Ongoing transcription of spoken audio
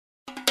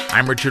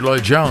I'm Richard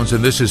Lloyd Jones,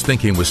 and this is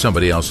Thinking with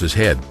Somebody Else's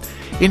Head.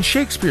 In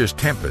Shakespeare's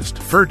Tempest,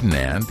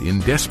 Ferdinand, in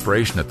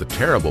desperation at the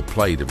terrible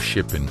plight of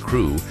ship and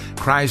crew,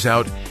 cries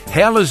out,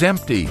 "Hell is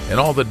empty, and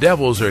all the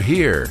devils are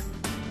here."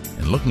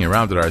 And looking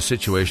around at our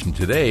situation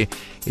today,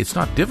 it's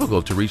not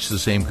difficult to reach the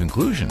same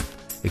conclusion,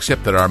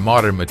 except that our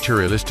modern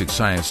materialistic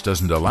science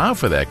doesn't allow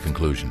for that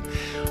conclusion.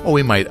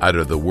 We might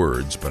utter the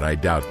words, but I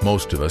doubt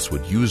most of us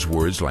would use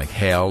words like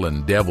hell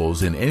and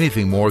devils in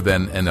anything more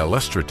than an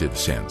illustrative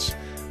sense.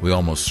 We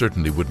almost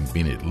certainly wouldn't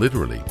mean it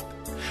literally.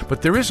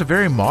 But there is a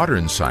very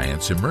modern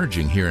science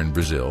emerging here in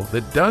Brazil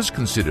that does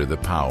consider the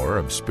power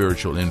of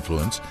spiritual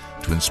influence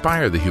to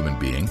inspire the human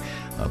being,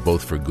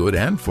 both for good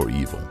and for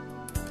evil.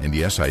 And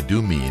yes, I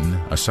do mean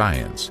a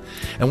science.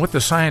 And what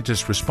the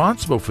scientist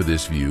responsible for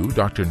this view,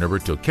 Dr.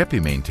 Norberto Keppe,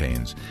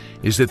 maintains,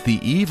 is that the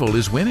evil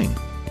is winning,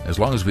 as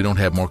long as we don't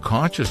have more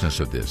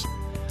consciousness of this.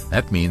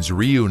 That means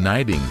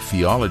reuniting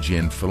theology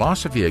and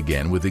philosophy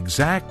again with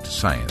exact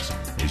science,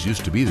 as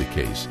used to be the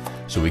case,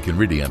 so we can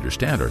really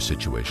understand our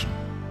situation.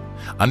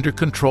 Under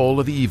Control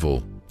of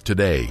Evil,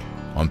 today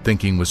on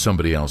Thinking with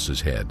Somebody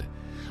Else's Head.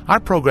 Our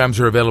programs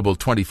are available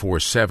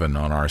 24/7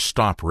 on our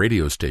Stop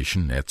radio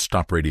station at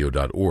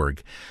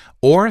stopradio.org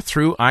or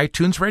through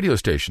iTunes radio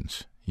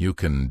stations. You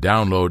can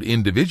download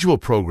individual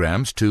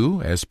programs,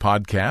 too, as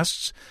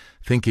podcasts,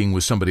 Thinking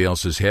with Somebody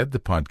Else's Head, the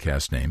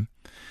podcast name.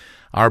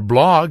 Our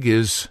blog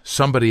is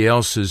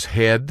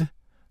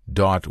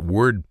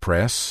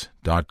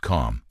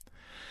somebodyelseshead.wordpress.com.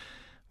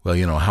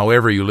 Well,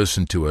 however you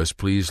listen to us,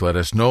 please let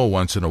us know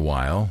once in a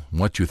while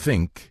what you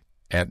think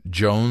at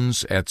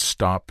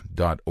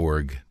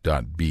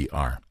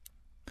jones@stop.org.br.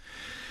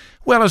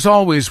 Well, as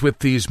always with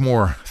these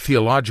more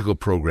theological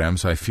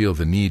programs, I feel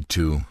the need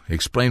to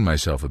explain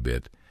myself a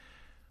bit.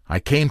 I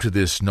came to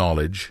this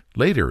knowledge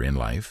later in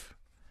life.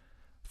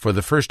 For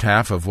the first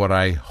half of what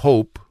I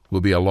hope will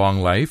be a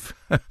long life,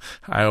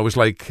 I was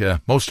like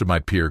most of my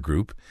peer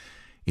group,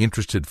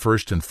 interested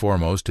first and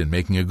foremost in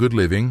making a good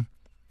living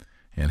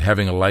and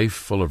having a life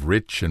full of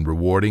rich and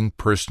rewarding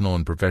personal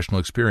and professional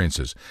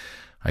experiences.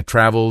 I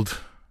traveled,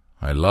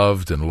 I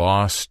loved and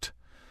lost.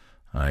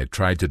 I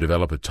tried to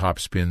develop a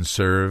topspin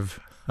serve.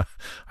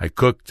 I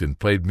cooked and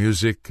played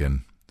music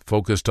and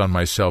focused on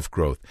my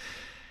self-growth.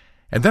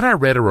 And then I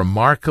read a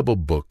remarkable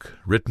book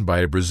written by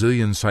a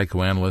Brazilian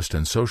psychoanalyst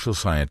and social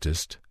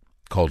scientist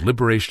called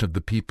Liberation of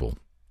the People,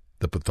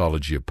 The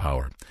Pathology of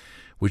Power,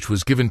 which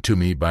was given to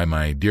me by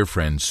my dear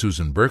friend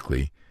Susan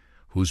Berkeley,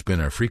 who's been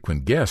a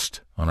frequent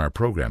guest on our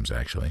programs,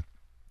 actually.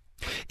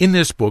 In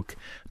this book,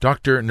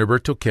 Dr.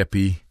 Norberto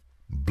Keppe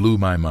blew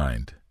my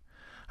mind.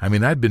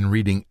 I'd been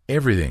reading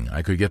everything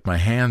I could get my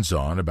hands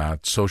on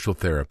about social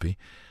therapy,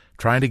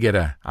 trying to get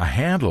a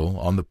handle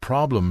on the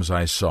problems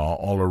I saw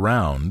all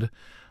around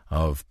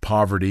of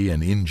poverty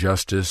and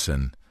injustice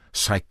and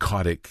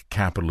psychotic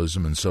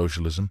capitalism and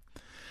socialism.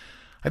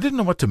 I didn't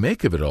know what to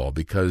make of it all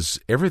because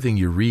everything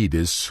you read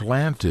is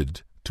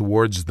slanted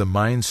towards the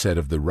mindset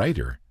of the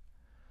writer.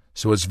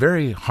 So it's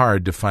very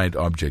hard to find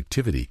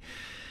objectivity.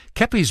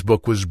 Keppe's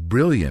book was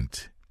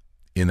brilliant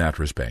in that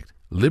respect.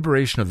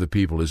 Liberation of the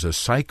People is a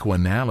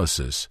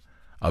psychoanalysis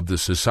of the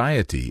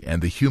society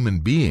and the human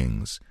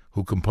beings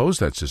who compose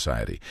that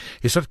society.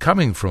 It's not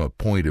coming from a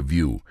point of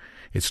view.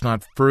 It's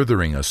not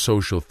furthering a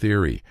social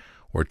theory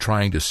or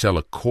trying to sell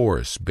a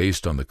course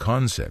based on the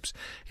concepts.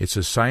 It's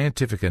a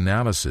scientific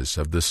analysis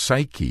of the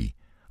psyche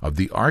of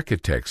the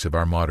architects of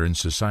our modern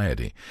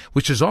society,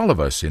 which is all of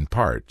us in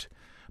part,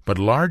 but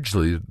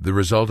largely the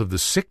result of the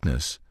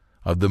sickness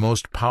of the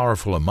most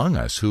powerful among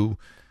us who,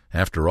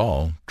 after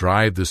all,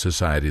 drive the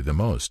society the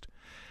most.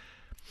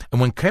 And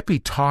when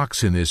Keppe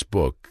talks in this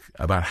book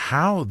about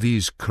how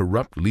these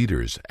corrupt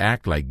leaders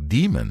act like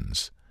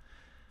demons,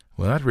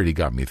 well, that really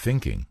got me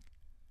thinking.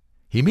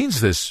 He means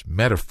this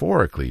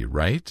metaphorically,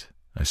 right?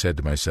 I said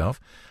to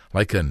myself,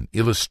 like an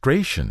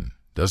illustration,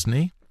 doesn't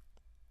he?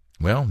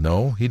 Well,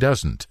 no, he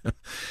doesn't.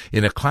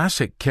 In a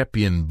classic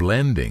Keppian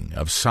blending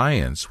of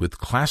science with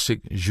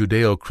classic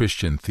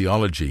Judeo-Christian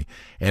theology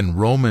and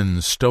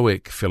Roman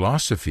Stoic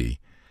philosophy,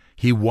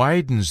 he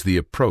widens the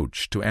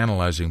approach to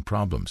analyzing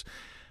problems.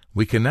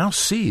 We can now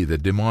see the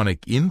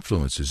demonic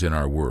influences in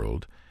our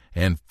world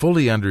and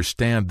fully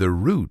understand the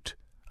root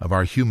of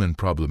our human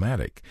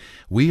problematic.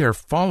 We are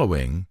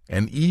following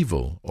an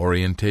evil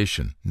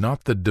orientation,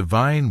 not the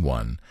divine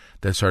one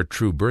that's our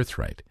true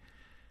birthright.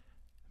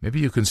 Maybe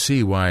you can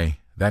see why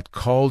that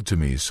called to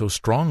me so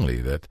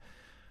strongly that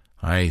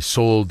I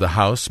sold the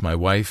house my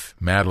wife,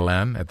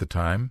 Madeleine, at the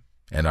time,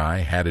 and I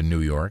had in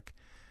New York,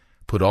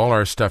 put all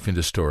our stuff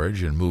into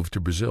storage, and moved to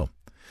Brazil.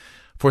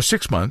 For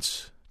 6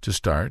 months to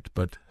start,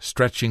 but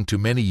stretching to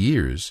many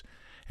years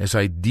as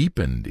I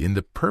deepened in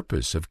the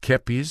purpose of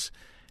Keppe's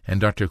and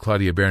Dr.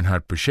 Claudia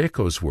Bernhardt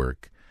Pacheco's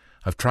work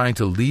of trying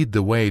to lead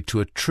the way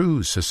to a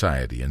true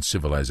society and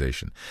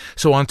civilization.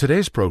 So on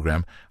today's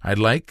program, I'd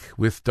like,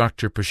 with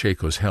Dr.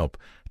 Pacheco's help,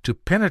 to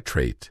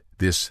penetrate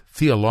this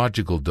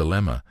theological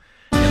dilemma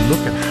and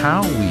look at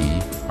how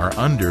we are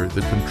under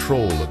the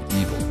control of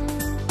evil.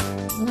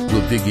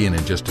 We'll dig in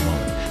just a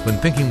moment. when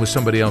Thinking with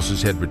Somebody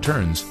Else's Head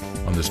returns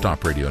on the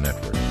Stop Radio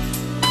Network.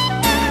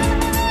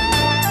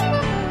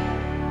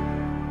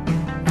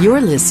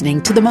 You're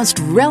listening to the most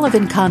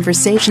relevant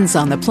conversations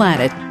on the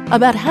planet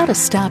about how to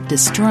stop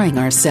destroying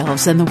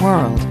ourselves and the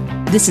world.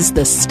 This is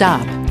the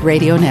Stop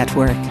Radio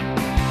Network.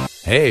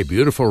 Hey,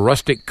 beautiful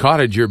rustic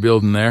cottage you're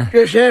building there.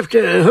 Just have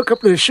to hook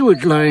up the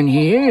sewage line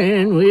here,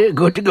 and we're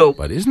good to go.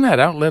 But isn't that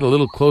outlet a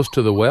little close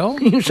to the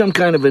well? You some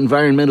kind of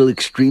environmental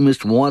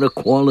extremist water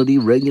quality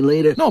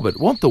regulator? No, but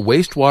won't the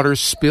wastewater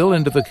spill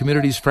into the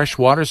community's fresh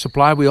water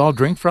supply we all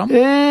drink from?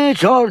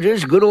 It's all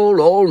just good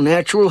old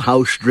all-natural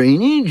house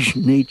drainage.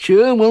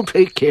 Nature will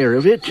take care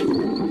of it.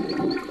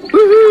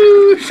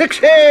 Woohoo!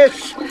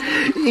 Success!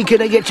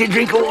 Can I get you a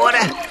drink of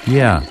water?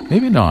 Yeah,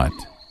 maybe not.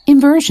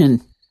 Inversion.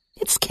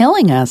 It's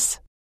killing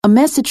us. A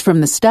message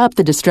from the Stop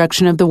the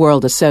Destruction of the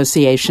World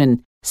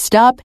Association.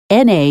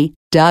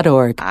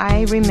 StopNA.org.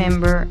 I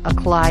remember a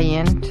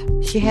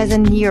client. She has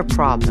an ear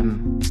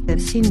problem, the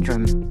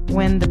syndrome,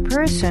 when the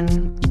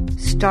person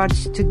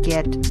starts to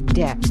get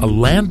deaf. A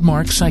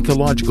landmark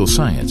psychological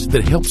science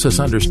that helps us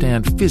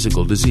understand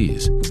physical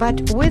disease.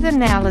 But with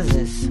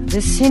analysis,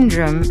 the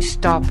syndrome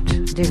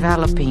stopped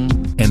developing.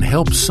 And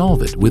help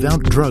solve it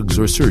without drugs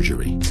or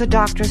surgery. So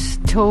doctors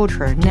told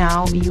her,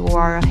 now you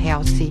are a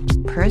healthy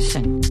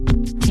person.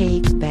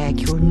 Take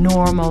back your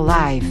normal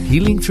life.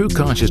 Healing Through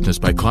Consciousness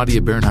by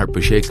Claudia Bernhardt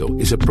Pacheco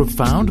is a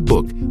profound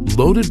book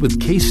loaded with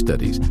case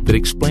studies that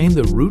explain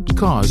the root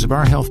cause of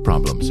our health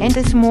problems. And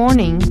this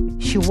morning,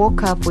 she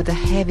woke up with a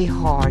heavy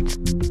heart,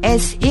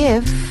 as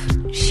if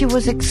she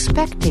was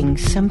expecting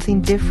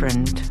something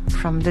different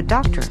from the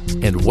doctor.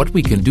 And what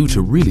we can do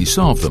to really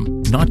solve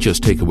them, not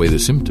just take away the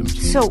symptoms.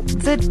 So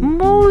the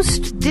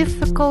most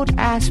difficult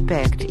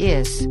aspect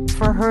is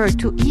for her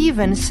to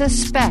even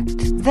suspect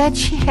that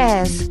she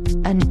has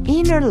an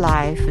inner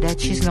life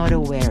that she's not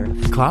aware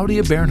of.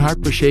 Claudia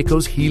Bernhardt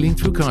Pacheco's Healing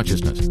Through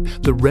Consciousness,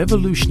 the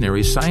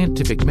revolutionary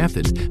scientific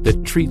method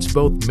that treats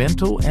both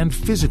mental and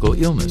physical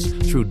illness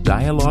through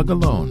dialogue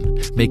alone,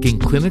 making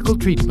clinical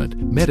treatment,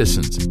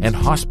 medicines, and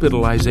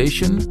hospitalization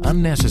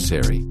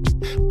unnecessary.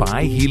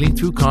 Buy Healing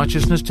Through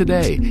Consciousness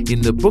today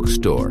in the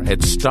bookstore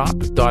at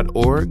stop.org.br.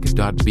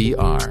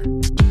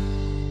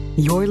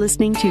 You're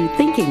listening to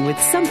Thinking with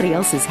Somebody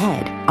Else's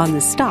Head on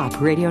the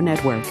Stop Radio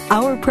Network.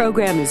 Our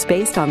program is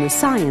based on the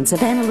science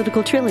of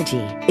analytical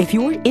trilogy. If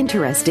you're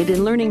interested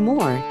in learning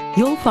more,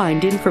 you'll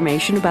find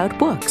information about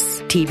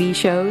books, TV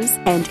shows,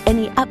 and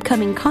any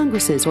upcoming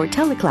congresses or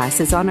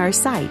teleclasses on our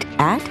site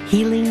at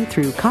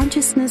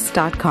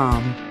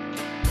healingthroughconsciousness.com.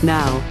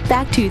 Now,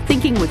 back to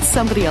Thinking with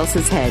Somebody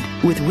Else's Head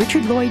with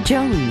Richard Lloyd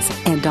Jones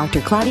and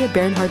Dr. Claudia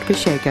Bernhardt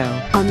Pacheco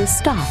on the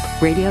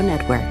Stop Radio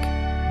Network.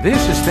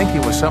 This is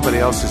Thinking with Somebody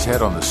Else's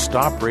Head on the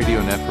Stop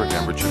Radio Network.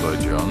 I'm Richard Lloyd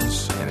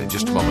Jones, and in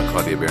just a moment,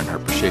 Claudia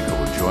Bernhardt Pacheco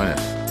will join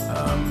us.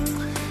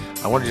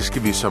 I want to just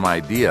give you some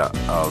idea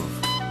of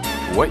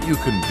what you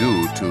can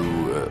do to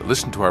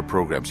listen to our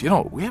programs. You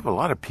know, we have a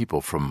lot of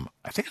people from,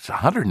 I think it's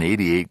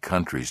 188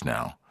 countries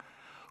now,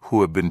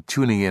 who have been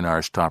tuning in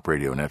our Stop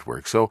Radio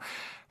Network. So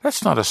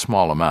that's not a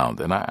small amount,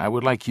 and I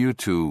would like you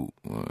to,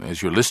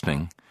 as you're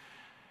listening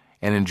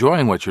and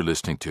enjoying what you're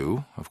listening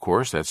to, of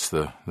course, that's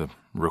the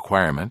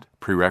requirement,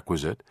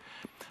 prerequisite,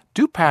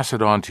 do pass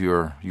it on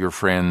to your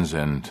friends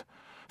and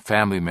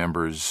family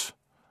members,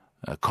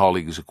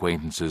 colleagues,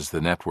 acquaintances,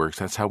 the networks.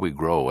 That's how we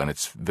grow, and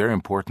it's very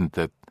important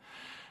that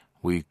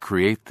we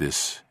create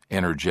this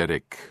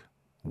energetic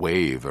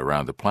wave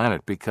around the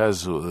planet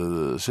because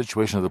the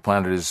situation of the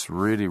planet is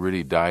really,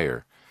 really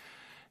dire.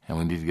 And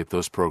we need to get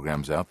those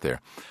programs out there.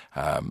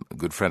 A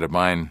good friend of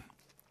mine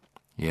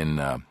in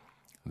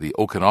the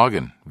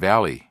Okanagan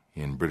Valley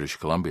in British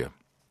Columbia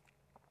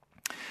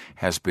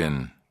has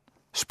been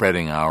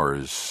spreading our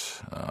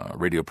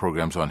radio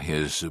programs on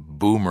his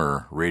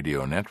Boomer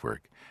radio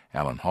network,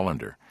 Alan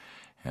Hollander.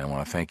 And I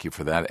want to thank you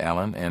for that,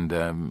 Alan.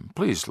 And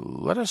please,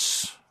 let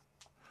us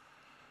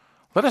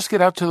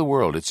get out to the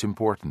world. It's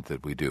important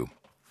that we do.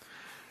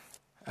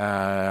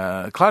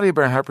 Claudia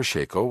Bernhardt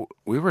Pacheco,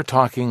 we were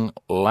talking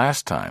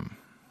last time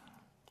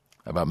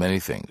about many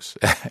things,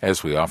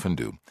 as we often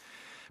do,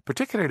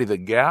 particularly the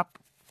gap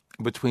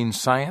between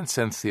science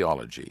and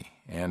theology,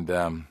 and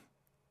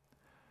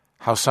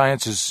how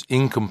science is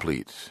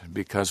incomplete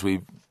because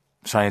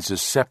science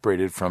is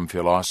separated from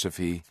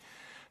philosophy,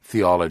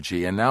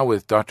 theology, and now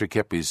with Dr.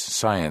 Keppe's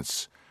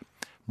science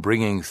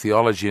bringing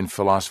theology and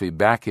philosophy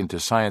back into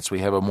science, we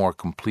have a more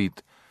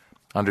complete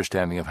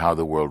understanding of how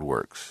the world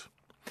works.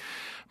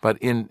 But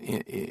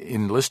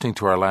in listening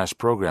to our last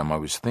program, I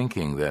was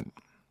thinking that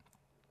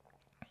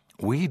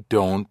we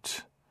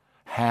don't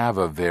have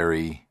a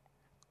very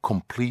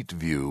complete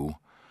view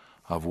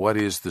of what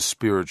is the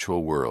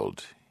spiritual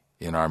world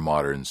in our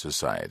modern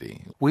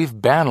society. We've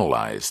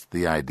banalized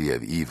the idea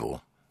of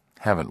evil,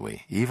 haven't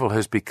we? Evil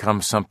has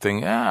become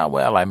something,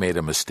 I made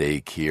a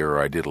mistake here,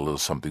 or I did a little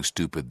something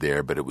stupid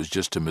there, but it was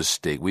just a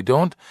mistake. We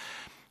don't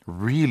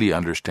really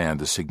understand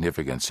the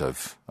significance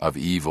of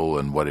evil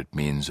and what it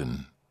means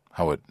and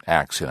how it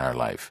acts in our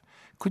life.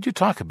 Could you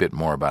talk a bit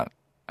more about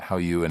how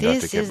you and Dr.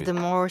 This is the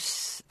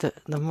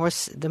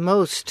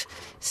most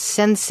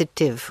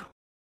sensitive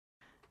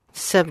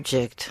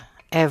subject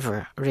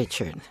ever,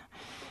 Richard.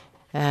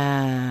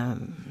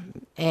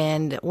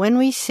 And when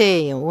we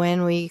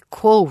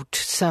quote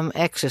some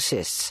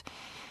exorcists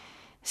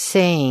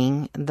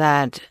saying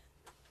that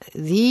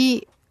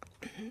the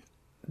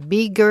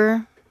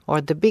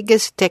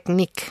biggest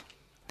technique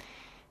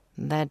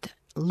that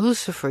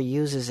Lucifer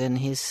uses and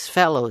his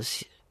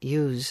fellows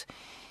use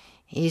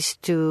is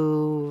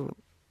to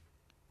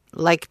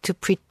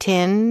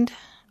pretend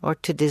or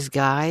to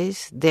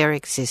disguise their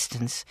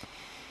existence,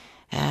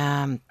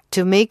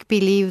 to make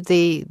believe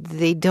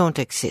they don't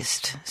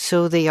exist.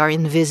 So they are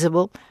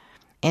invisible,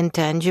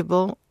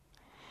 intangible.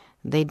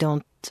 They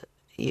don't,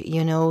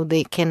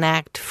 they can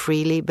act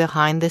freely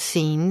behind the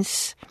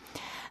scenes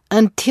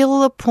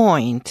until the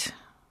point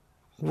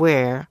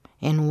where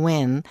and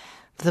when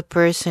the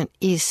person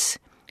is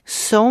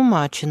so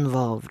much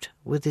involved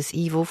with these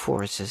evil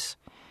forces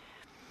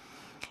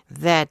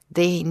that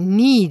they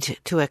need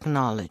to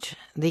acknowledge.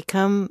 They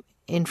come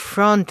in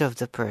front of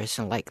the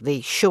person, like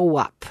they show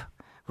up,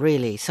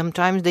 really.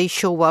 Sometimes they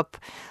show up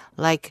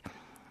like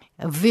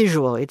a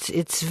visual.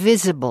 It's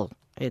visible.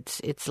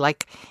 It's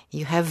like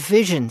you have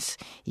visions.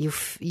 You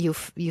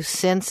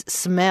sense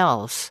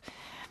smells,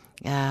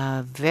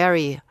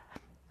 very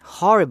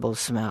horrible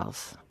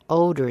smells,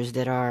 odors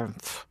that are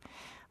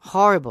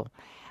horrible.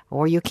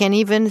 Or you can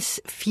even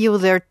feel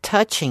their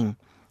touching.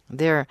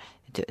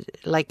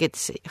 Like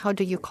it's, how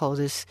do you call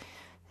this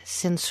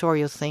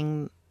sensorial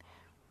thing?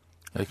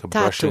 Like a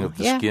brushing of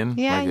the skin?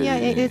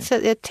 It's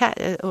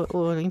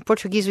in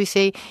Portuguese we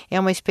say, é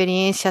uma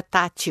experiência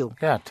tátil.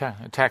 Yeah,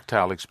 a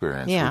tactile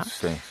experience. Yeah,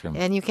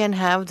 and you can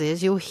have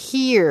this, you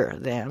hear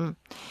them.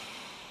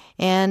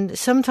 And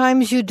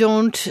sometimes you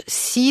don't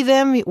see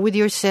them with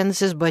your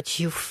senses, but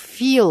you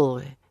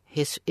feel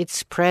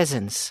its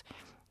presence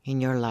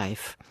in your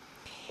life.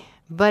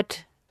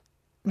 But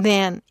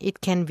then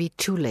it can be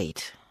too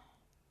late.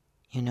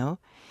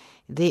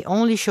 They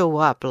only show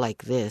up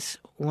like this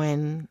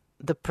when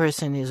the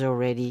person is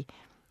already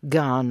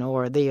gone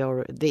or they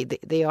are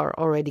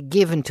already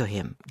given to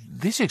him.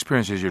 These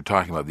experiences you're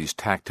talking about, these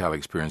tactile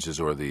experiences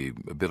or the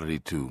ability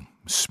to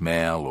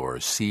smell or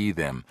see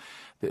them,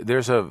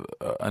 there's a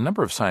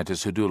number of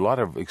scientists who do a lot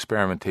of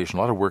experimentation,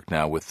 a lot of work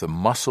now with the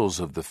muscles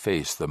of the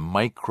face, the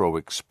micro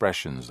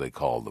expressions they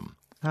call them.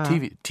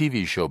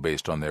 TV show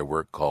based on their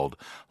work called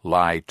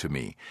Lie to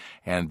Me.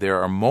 And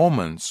there are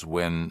moments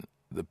when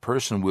the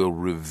person will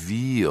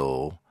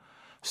reveal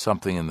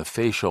something in the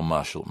facial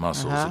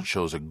muscles that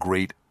shows a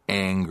great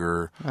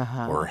anger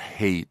or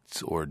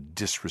hate or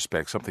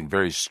disrespect, something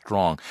very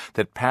strong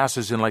that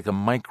passes in like a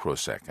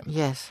microsecond.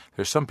 Yes.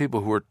 There's some people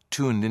who are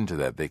tuned into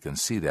that. They can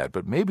see that.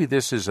 But maybe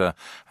this is an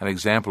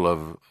example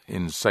of,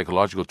 in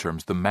psychological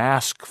terms, the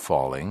mask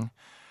falling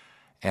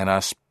and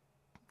us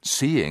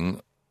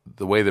seeing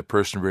the way the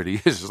person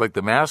really is. It's like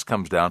the mask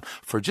comes down.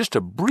 For just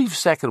a brief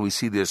second, we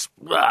see this.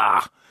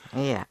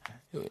 Yeah.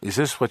 Is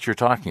this what you're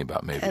talking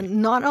about, maybe?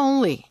 Not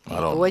only.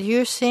 What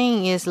you're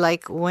saying is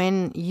like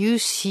when you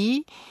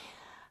see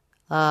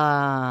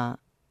an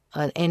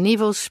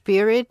evil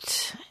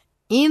spirit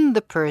in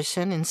the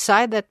person,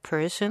 inside that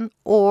person,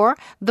 or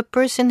the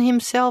person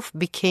himself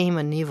became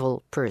an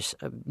evil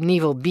person, an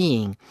evil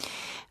being.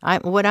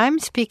 What I'm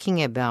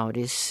speaking about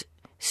is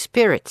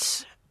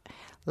spirits,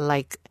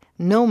 like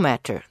no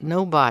matter,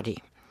 no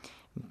body,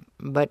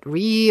 but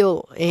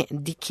real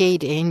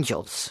decayed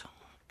angels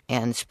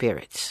and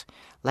spirits,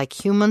 like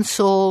human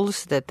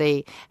souls that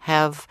they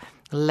have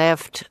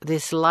left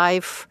this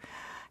life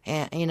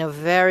in a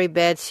very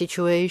bad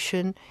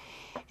situation,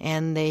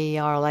 and they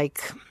are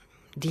like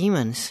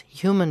demons,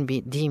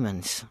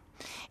 demons,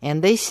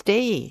 and they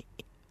stay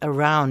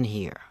around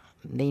here.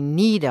 They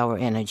need our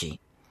energy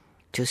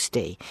to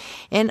stay.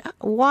 And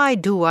why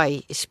do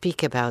I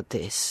speak about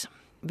this?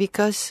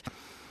 Because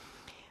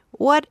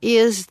what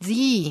is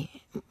the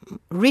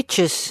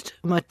richest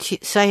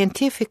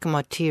scientific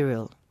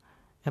material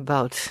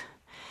about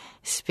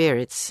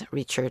spirits,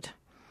 Richard?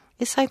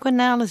 Is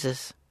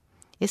psychoanalysis,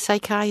 is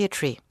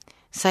psychiatry,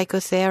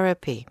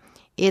 psychotherapy.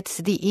 It's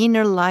the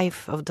inner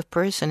life of the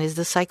person, is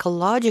the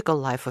psychological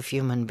life of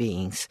human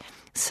beings.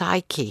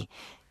 Psyche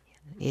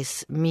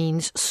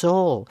means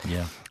soul.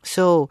 Yeah.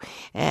 So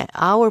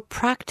our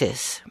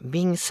practice,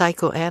 being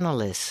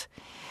psychoanalysts,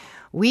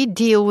 we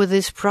deal with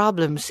these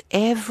problems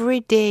every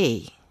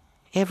day.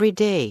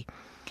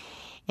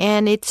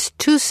 And it's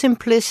too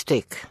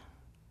simplistic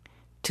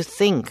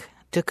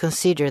to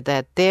consider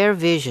that their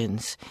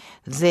visions,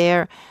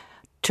 their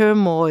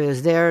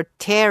turmoils, their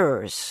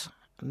terrors,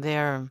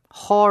 their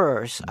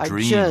horrors are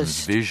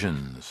just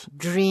visions,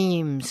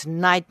 dreams,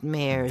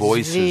 nightmares,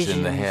 voices visions,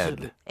 in the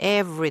head,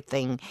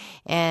 everything,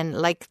 and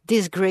like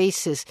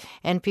disgraces.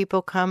 And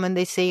people come and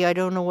they say, I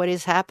don't know what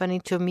is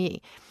happening to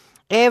me.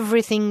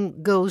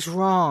 Everything goes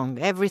wrong.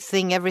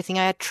 Everything.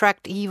 I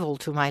attract evil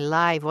to my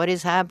life. What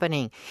is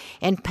happening?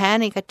 And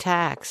panic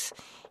attacks,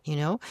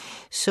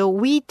 So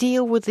we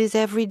deal with this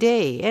every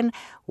day. And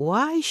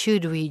why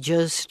should we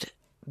just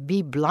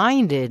be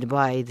blinded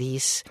by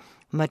this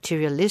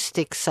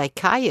materialistic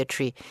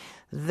psychiatry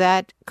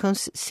that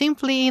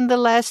simply in the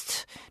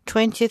last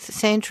 20th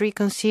century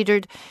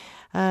considered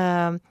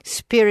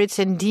spirits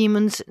and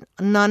demons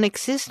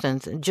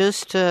non-existent,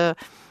 just a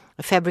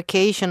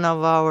fabrication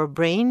of our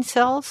brain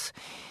cells.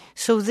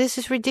 So this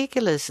is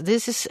ridiculous.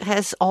 This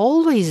has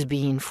always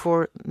been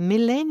for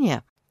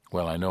millennia.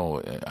 Well, I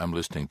know I'm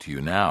listening to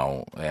you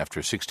now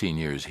after 16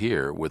 years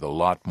here with a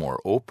lot more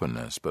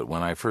openness. But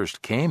when I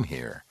first came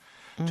here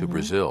to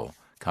Brazil,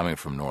 coming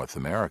from North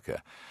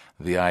America,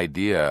 the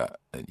idea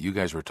that you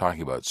guys were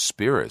talking about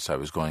spirits, I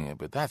was going,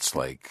 but that's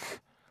like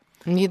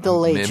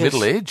Middle Ages.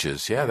 Middle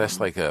Ages, yeah, that's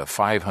like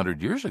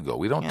 500 years ago.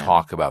 We don't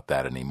talk about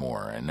that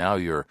anymore. And now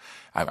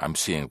I'm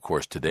seeing, of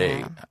course,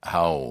 today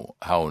how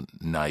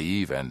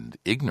naive and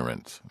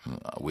ignorant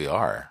we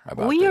are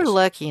about this. We are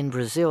lucky in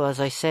Brazil, as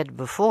I said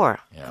before,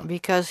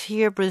 because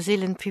here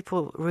Brazilian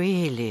people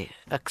really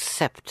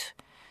accept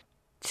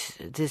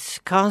this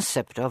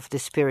concept of the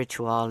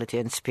spirituality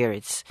and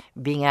spirits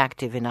being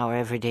active in our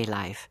everyday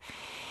life.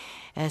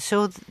 And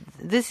so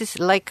this is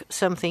like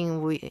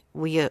something we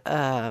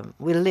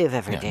live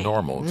every day.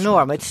 Normal.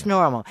 It's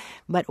normal.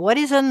 But what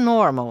is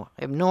abnormal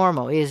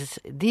is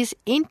this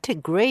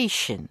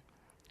integration.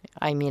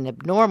 I mean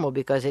abnormal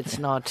because it's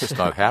not... It's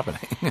not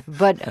happening.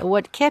 But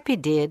what Kepi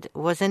did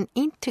was an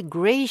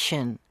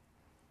integration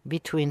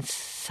between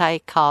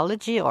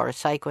psychology or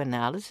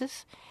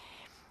psychoanalysis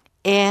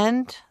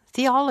and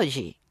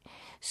theology.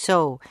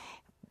 So...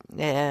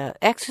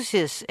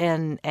 exorcists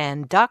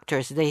and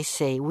doctors, they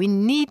say we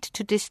need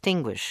to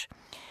distinguish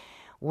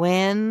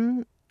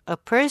when a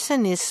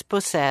person is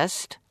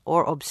possessed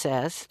or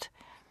obsessed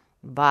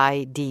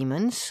by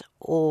demons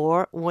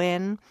or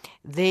when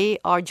they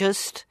are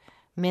just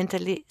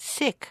mentally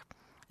sick,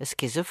 a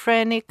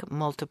schizophrenic,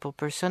 multiple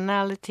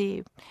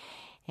personality,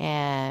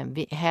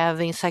 and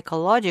having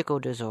psychological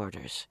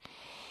disorders.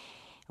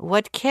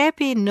 What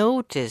Kepi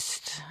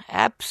noticed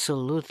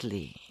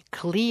absolutely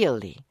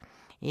clearly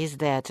is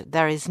that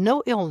there is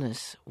no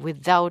illness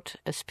without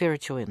a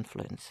spiritual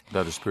influence.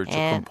 That a spiritual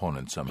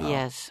component somehow.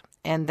 Yes,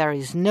 and there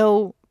is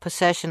no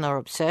possession or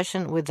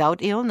obsession without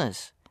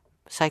illness,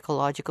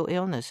 psychological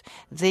illness.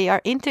 They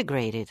are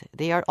integrated.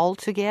 They are all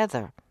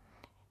together,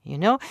 you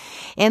know?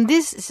 And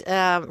this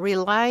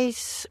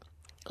relies,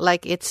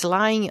 like it's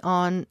lying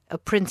on a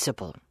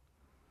principle,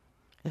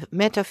 a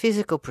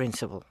metaphysical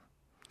principle,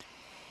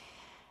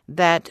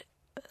 that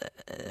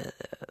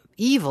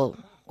evil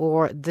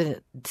or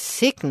the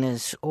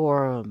sickness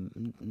or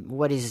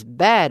what is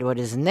bad, what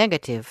is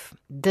negative,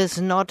 does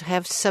not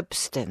have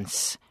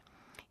substance.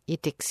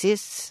 It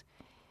exists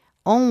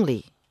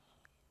only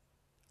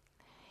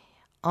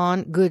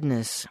on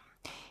goodness,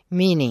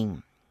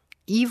 meaning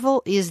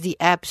evil is the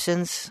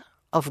absence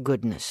of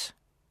goodness.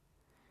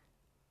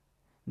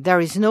 There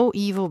is no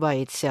evil by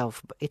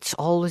itself. It's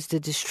always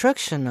the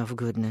destruction of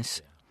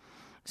goodness.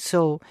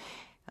 So,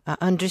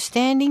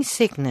 understanding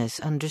sickness,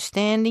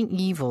 understanding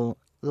evil,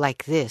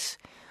 like this,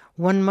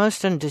 one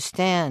must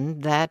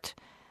understand that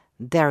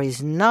there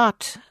is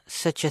not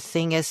such a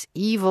thing as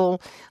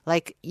evil,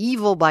 like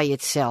evil by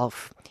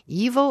itself.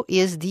 Evil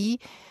is the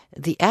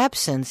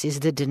absence,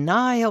 is the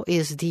denial,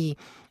 is the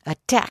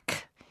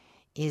attack,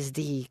 is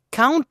the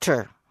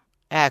counter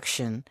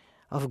action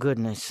of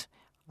goodness,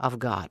 of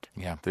God.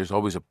 Yeah, there's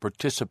always a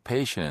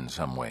participation in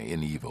some way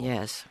in evil.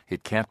 Yes.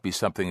 It can't be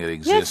something that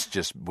exists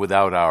just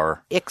without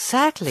our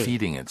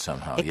feeding it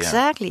somehow.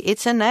 Exactly. Yeah.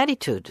 It's an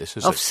attitude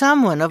of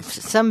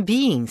some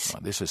beings.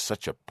 Well, this is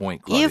such a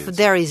point, Claudia. If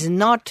there is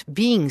not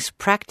beings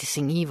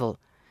practicing evil,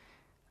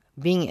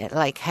 being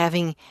like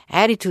having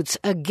attitudes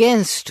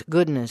against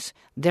goodness,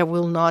 there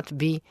would not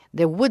be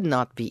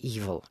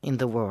evil in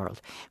the world.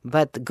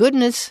 But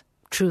goodness,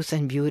 truth,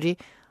 and beauty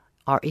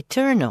are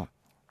eternal.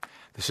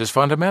 This is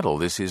fundamental.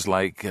 This is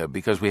like,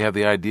 because we have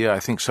the idea, I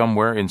think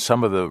somewhere in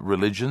some of the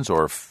religions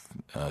or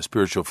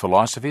spiritual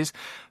philosophies,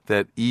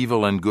 that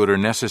evil and good are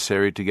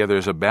necessary together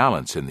as a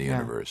balance in the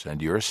universe.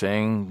 And you're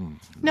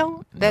saying...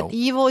 No,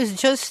 evil is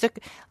just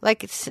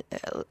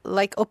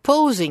like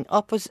opposing,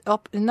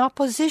 in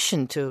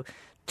opposition to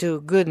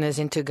goodness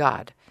and to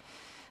God.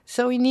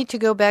 So we need to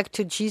go back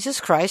to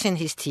Jesus Christ and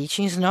his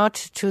teachings, not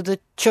to the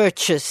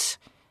churches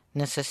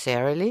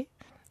necessarily.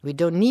 We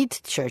don't need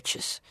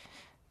churches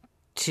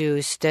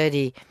to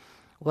study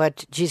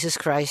what Jesus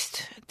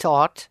Christ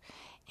taught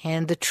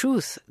and the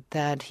truth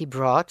that he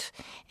brought,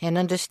 and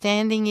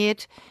understanding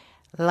it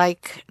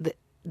like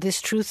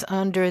this truth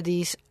under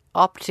these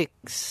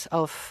optics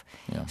of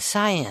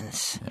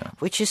science,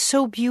 which is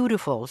so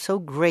beautiful, so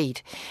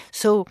great.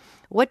 So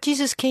what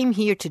Jesus came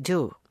here to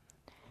do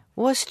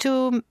was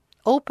to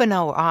open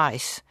our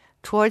eyes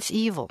towards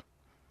evil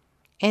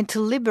and to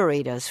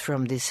liberate us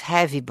from this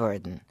heavy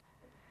burden.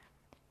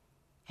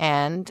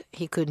 And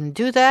he couldn't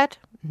do that,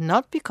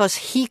 not because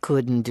he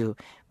couldn't do,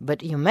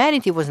 but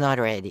humanity was not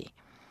ready.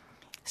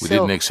 We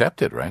didn't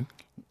accept it, right?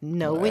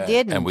 No, we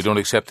didn't. And we don't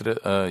accept it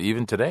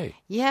even today.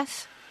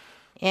 Yes.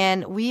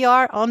 And we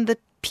are on the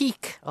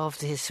peak of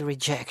this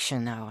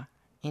rejection now.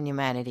 in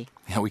humanity.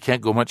 Yeah, we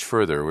can't go much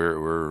further.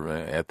 We're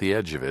at the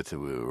edge of it.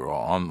 We're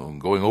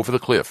going over the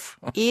cliff.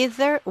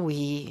 Either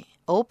we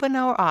open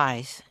our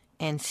eyes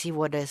and see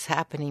what is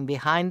happening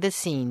behind the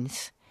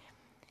scenes,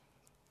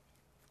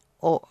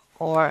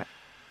 or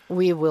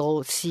we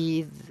will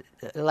see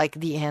like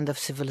the end of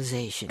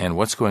civilization. And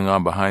what's going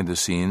on behind the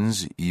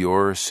scenes,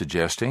 you're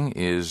suggesting,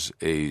 is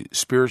a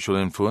spiritual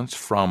influence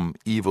from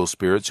evil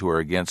spirits who are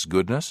against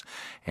goodness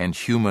and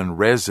human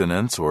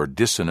resonance or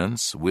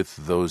dissonance with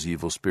those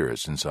evil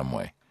spirits in some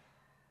way.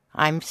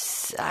 I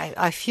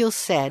feel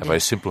sad. Have I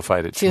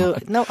simplified it too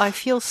much? No, I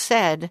feel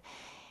sad,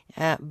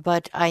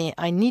 but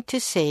I need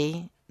to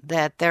say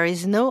that there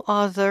is no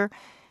other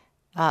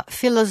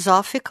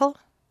philosophical,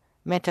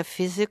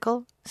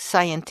 metaphysical,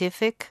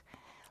 scientific,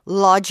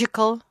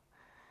 logical,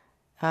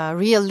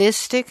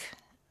 realistic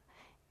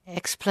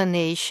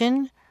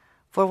explanation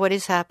for what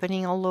is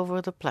happening all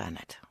over the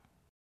planet.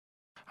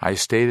 I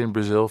stayed in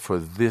Brazil for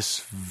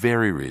this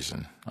very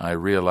reason. I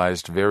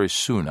realized very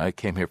soon, I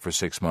came here for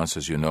 6 months,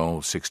 as you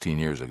know, 16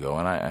 years ago,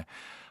 and I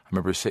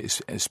remember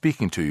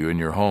speaking to you in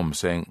your home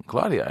saying,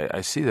 Claudia,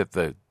 I see that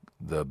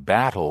the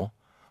battle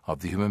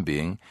of the human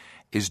being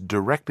is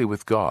directly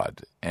with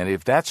God. And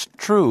if that's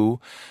true,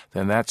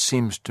 then that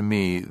seems to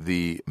me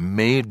the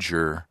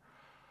major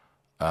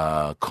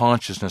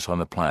consciousness on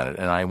the planet.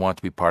 And I want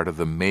to be part of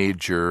the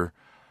major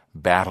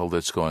battle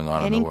that's going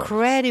on in the world. An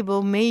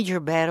incredible major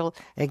battle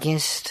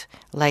against,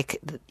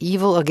 like,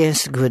 evil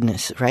against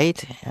goodness,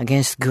 right?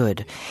 Against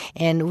good.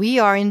 And we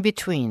are in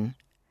between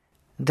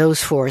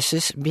those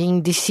forces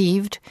being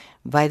deceived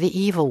by the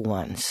evil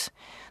ones.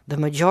 The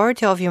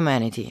majority of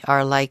humanity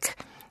are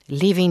like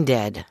living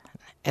dead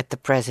at the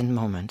present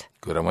moment.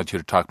 Good. I want you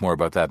to talk more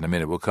about that in a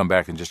minute. We'll come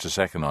back in just a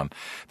second on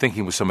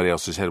Thinking with Somebody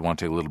Else's Head. I want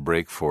to take a little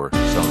break for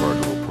some of our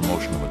little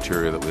promotional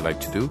material that we like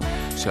to do,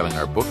 selling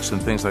our books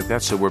and things like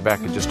that. So we're back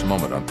in just a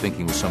moment on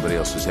Thinking with Somebody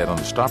Else's Head on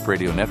the Stop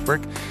Radio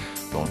Network.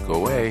 Don't go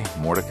away.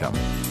 More to come.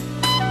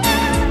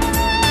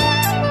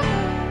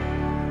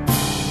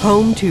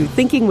 Home to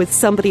Thinking with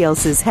Somebody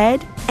Else's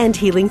Head and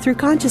Healing Through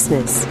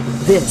Consciousness.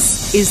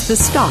 This is the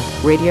Stop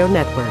Radio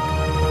Network.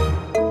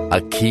 A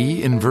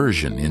key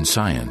inversion in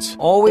science.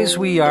 Always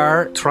we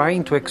are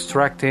trying to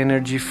extract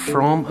energy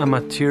from a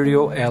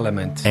material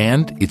element.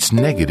 And its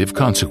negative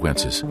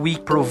consequences. We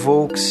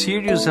provoke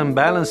serious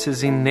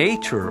imbalances in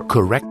nature.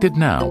 Corrected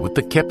now with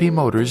the Kepi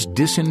Motors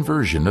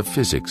disinversion of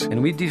physics.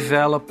 And we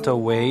developed a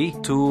way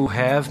to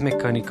have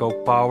mechanical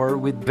power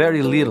with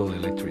very little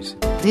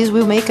electricity. This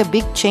will make a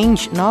big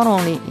change not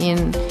only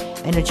in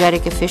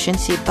energetic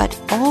efficiency, but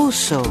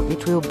also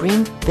it will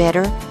bring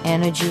better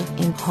energy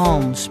in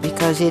homes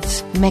because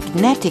it's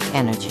magnetic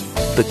energy.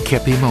 The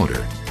Kepi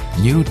Motor.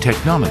 New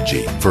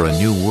technology for a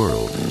new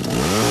world.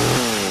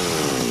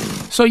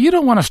 So you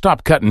don't want to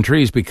stop cutting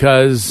trees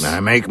because... I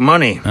make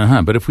money.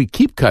 But if we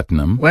keep cutting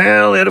them...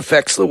 Well, it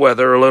affects the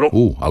weather a little.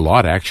 Ooh, a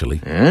lot, actually.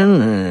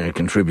 And it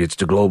contributes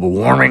to global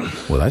warming.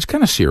 Well, that's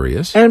kind of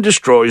serious. And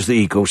destroys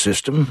the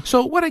ecosystem.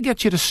 So what would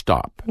get you to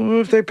stop?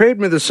 Well, if they paid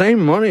me the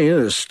same money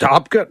to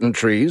stop cutting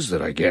trees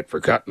that I get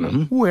for cutting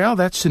them... Well,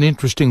 that's an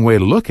interesting way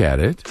to look at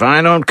it. If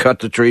I don't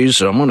cut the trees,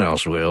 someone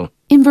else will.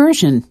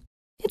 Inversion.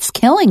 It's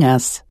killing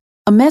us.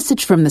 A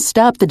message from the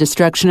Stop the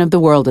Destruction of the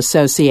World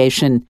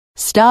Association.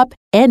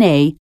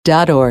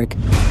 StopNA.org.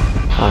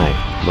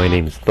 Hi, my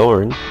name is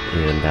Thorne,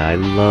 and I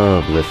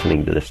love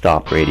listening to the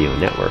Stop Radio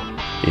Network.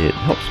 It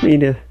helps me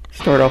to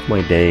start off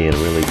my day in a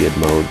really good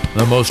mode.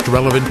 The most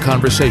relevant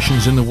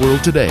conversations in the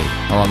world today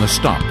are on the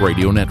Stop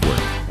Radio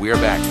Network. We are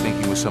back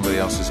Thinking with Somebody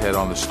Else's Head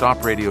on the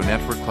Stop Radio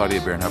Network. Claudia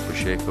Bernhardt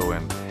Pacheco,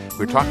 and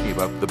we're talking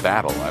about the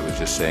battle. I was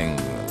just saying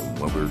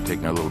when we were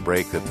taking our little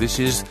break that this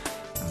is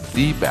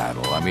the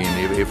battle. I mean,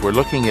 if we're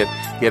looking at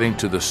getting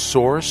to the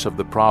source of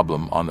the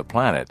problem on the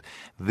planet,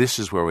 this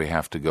is where we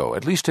have to go,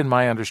 at least in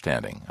my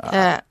understanding.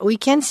 We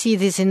can see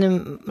this in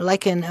a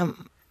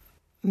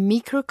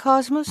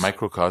microcosmos.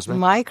 Microcosmic?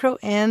 Micro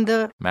and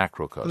the...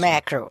 Macrocosmic.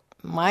 Macro.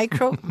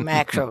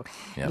 Macro.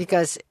 Yeah.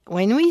 Because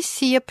when we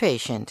see a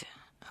patient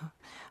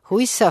who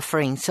is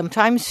suffering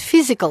sometimes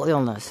physical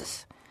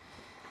illnesses,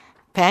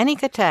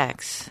 panic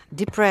attacks,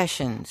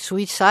 depression,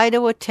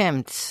 suicidal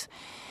attempts,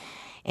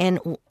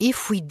 and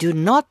if we do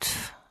not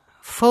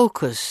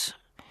focus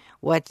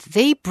what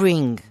they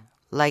bring,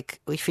 like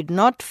if we do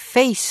not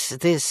face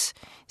this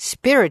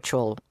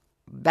spiritual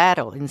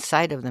battle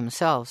inside of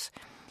themselves,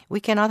 we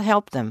cannot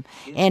help them.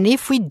 And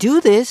if we do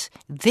this,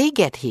 they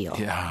get healed.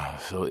 Yeah,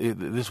 so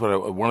this is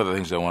one of the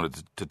things I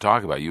wanted to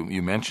talk about.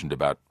 You mentioned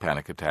about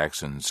panic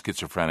attacks and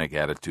schizophrenic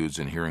attitudes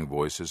and hearing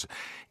voices.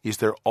 Is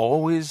there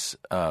always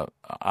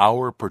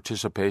our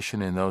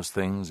participation in those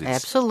things?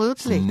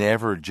 Absolutely. It's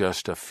never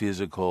just a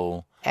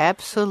physical...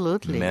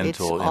 Absolutely. Mental it's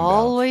imbalance.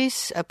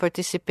 Always a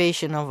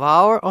participation of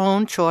our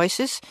own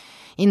choices,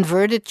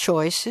 inverted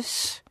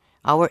choices,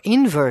 our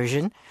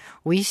inversion.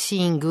 We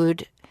seeing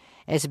good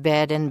as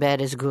bad and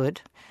bad as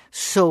good.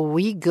 So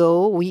we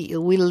go, we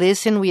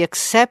listen, we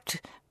accept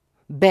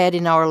bad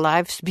in our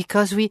lives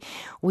because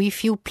we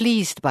feel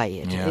pleased by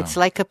it. Yeah. It's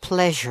like a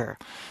pleasure.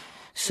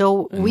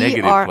 So a we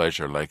negative are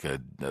pleasure, like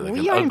an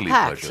we are ugly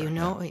impact, pleasure. you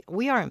know.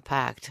 We are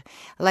impact.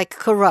 Like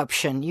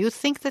corruption. You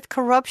think that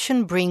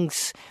corruption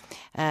brings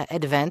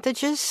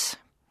advantages,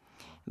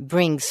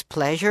 brings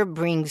pleasure,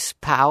 brings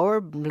power,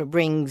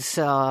 brings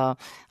a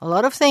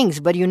lot of things,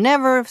 but you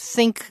never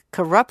think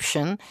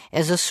corruption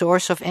as a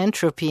source of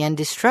entropy and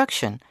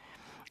destruction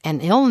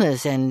and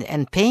illness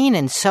and pain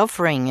and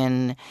suffering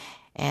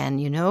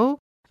and you know,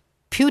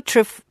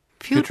 Putrefaction.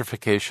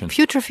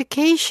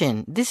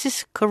 Putrefaction. This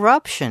is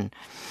corruption.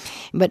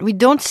 But we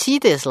don't see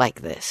this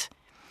like this.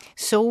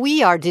 So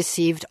we are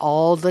deceived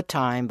all the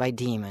time by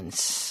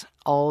demons.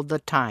 All the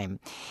time.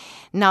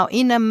 Now,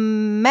 in a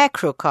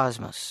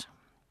macrocosmos,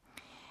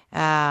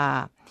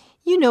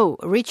 you know,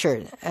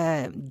 Richard,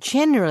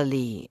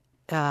 generally,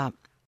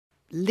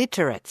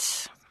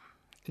 writers,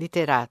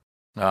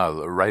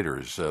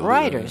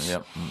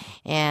 Yep.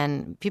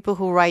 and people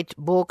who write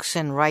books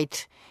and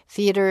write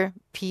theater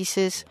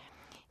pieces,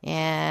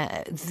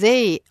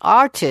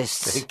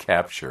 artists.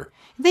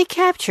 They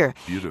capture.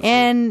 Beautifully.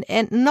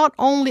 And not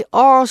only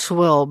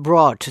Orwell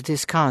brought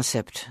this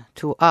concept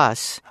to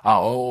us.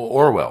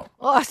 Orwell.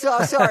 Oh,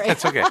 sorry.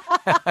 It's okay.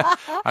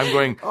 I'm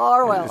going.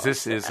 Orwell. Is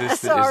this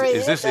Sorry.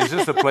 is this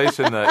the place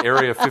in the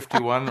Area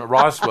 51?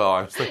 Roswell.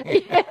 I was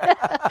thinking.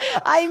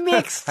 I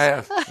mixed.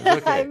 It's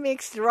okay. I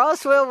mixed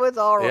Roswell with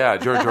Orwell. Yeah,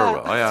 George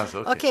Orwell. Oh, yeah, it's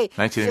okay. Okay.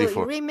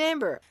 1984. So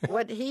remember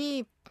what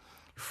he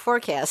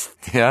forecast.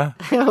 Yeah.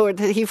 What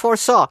he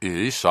foresaw.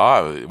 He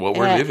saw what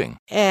we're living.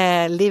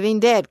 Living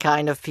dead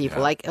kind of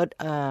people, like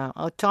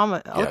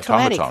automatic.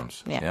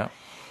 Automatons. Yeah.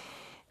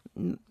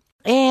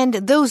 And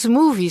those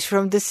movies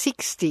from the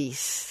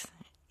 60s,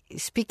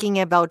 speaking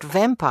about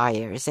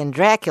vampires and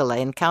Dracula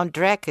and Count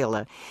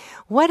Dracula,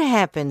 what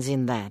happens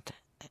in that,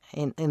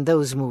 in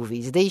those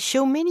movies? They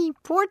show many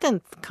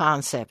important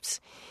concepts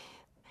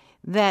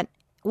that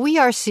we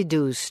are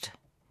seduced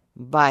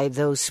by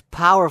those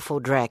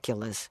powerful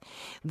Draculas.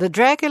 The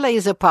Dracula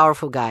is a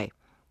powerful guy,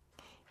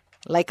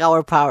 like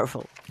our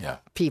powerful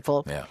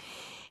people. Yeah.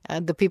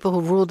 The people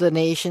who rule the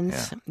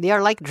nations, they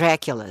are like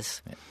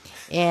Draculas. Yeah.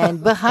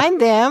 And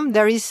behind them,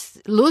 there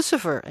is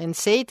Lucifer and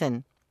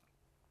Satan.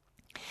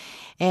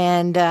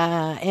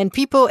 And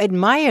people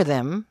admire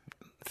them,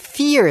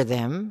 fear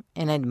them,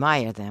 and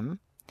admire them,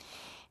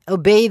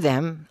 obey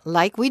them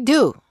like we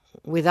do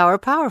with our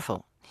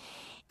powerful.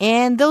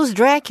 And those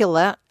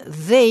Dracula,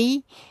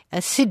 they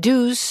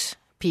seduce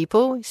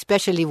people,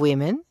 especially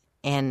women,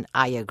 and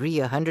I agree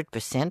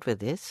 100% with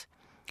this.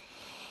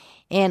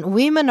 And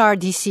women are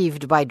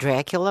deceived by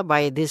Dracula,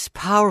 by this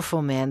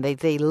powerful man that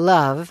they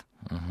love.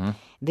 Mm-hmm.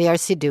 They are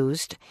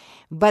seduced.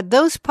 But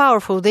those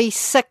powerful, they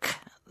suck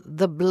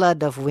the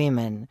blood of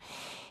women.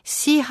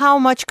 See how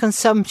much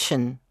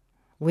consumption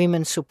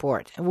women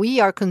support. We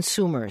are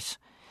consumers.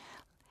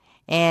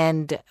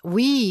 And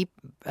we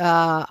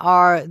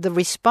are the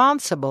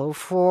responsible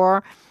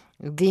for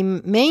the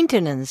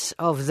maintenance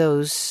of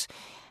those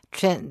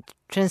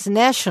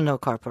transnational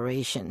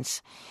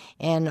corporations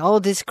and all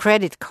these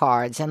credit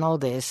cards and all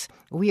this.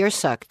 We are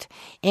sucked.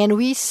 And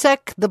we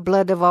suck the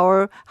blood of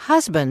our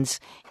husbands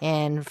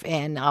and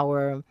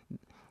our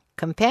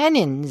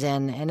companions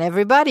and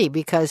everybody,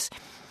 because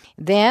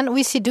then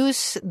we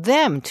seduce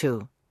them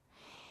too.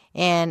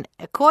 And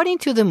according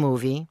to the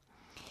movie,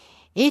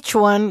 each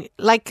one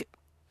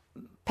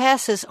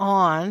passes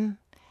on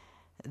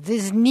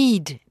this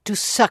need to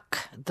suck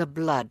the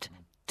blood,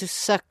 to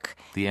suck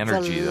the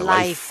energy, the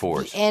life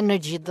force. The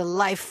energy, the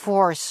life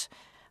force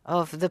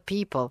of the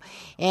people.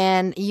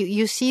 And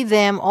you see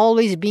them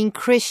always being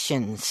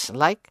Christians.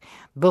 Like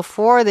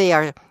before they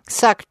are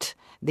sucked,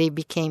 they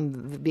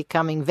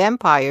becoming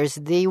vampires,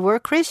 they were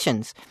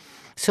Christians.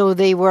 So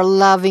they were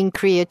loving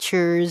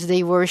creatures.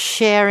 They were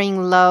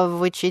sharing love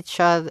with each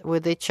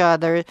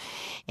other,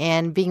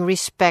 and being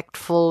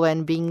respectful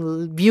and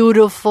being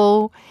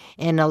beautiful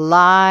and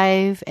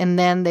alive. And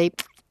then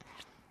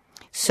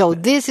So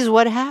this is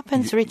what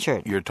happens,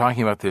 Richard. You're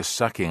talking about this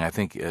sucking, I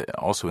think,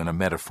 also in a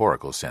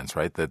metaphorical sense,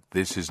 right? That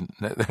this is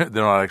they're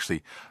not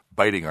actually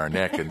biting our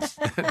neck and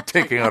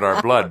taking out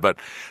our blood, but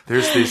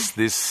there's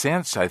this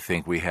sense, I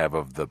think, we have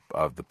of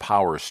the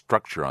power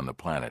structure on the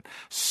planet,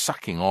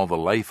 sucking all the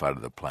life out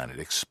of the planet,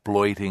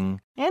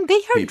 exploiting. And they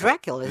are people.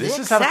 Dracula. This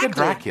exactly. is like a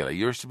Dracula.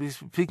 You're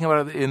speaking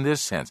about it in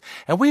this sense.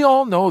 And we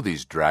all know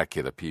these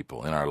Dracula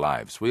people in our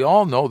lives. We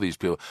all know these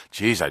people.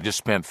 Geez, I just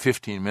spent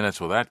 15 minutes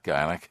with that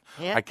guy,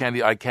 and I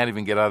can't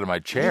even get out of my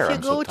chair. If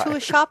you go to a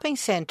shopping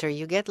center,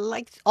 you get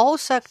all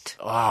sucked.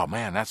 Oh,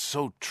 man, that's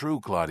so true,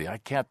 Claudia. I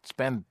can't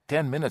spend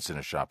 10 minutes in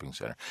a shopping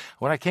center.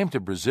 When I came to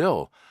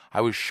Brazil,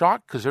 I was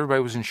shocked because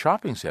everybody was in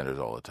shopping centers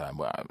all the time.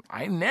 Well,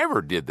 I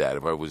never did that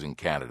if I was in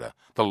Canada.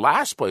 The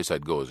last place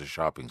I'd go is a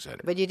shopping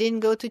center. But you didn't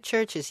go to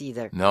churches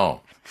either.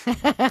 No,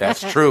 that's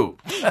true.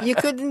 You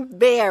couldn't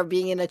bear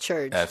being in a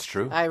church. That's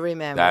true. I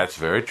remember. That's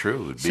very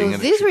true. So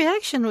this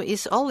reaction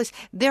is always,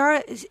 there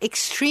are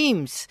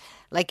extremes.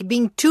 like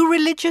being too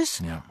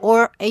religious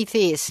or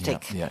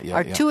atheistic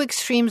are two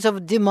extremes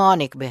of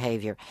demonic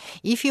behavior.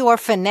 If you are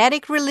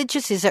fanatic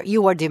religious,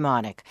 you are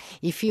demonic.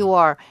 If you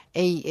are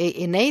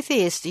an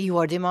atheist, you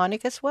are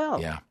demonic as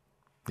well.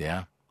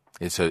 Yeah.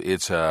 It's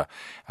a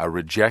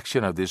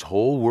rejection of this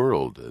whole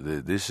world.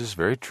 This is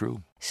very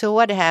true. So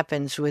what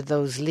happens with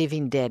those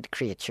living dead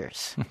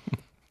creatures?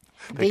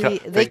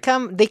 They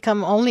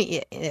come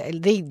only.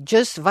 They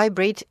just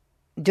vibrate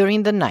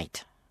during the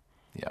night.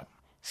 Yeah.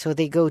 So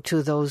they go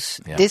to those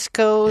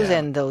discos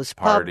and those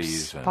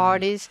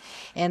parties,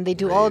 and they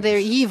do all their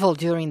evil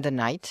during the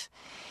night.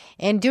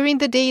 And during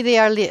the day, they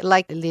are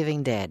like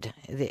living dead.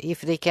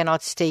 If they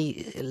cannot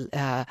stay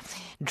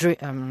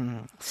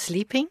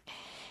sleeping,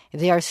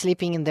 they are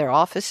sleeping in their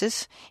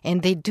offices,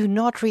 and they do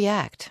not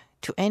react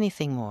to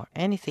anything more.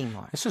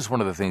 This is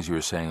one of the things you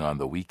were saying on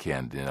the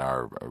weekend in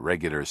our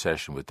regular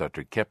session with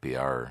Dr. Kepi,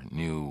 our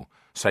new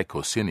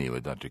Psychocine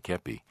with Dr.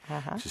 Kepi,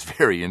 which is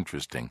very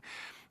interesting.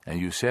 And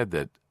you said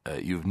that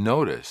you've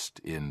noticed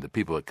in the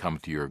people that come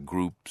to your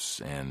groups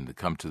and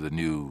come to the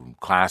new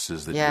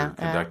classes that you're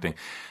conducting,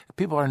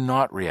 people are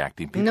not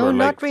reacting. People are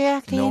not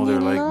reacting. No, they're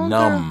like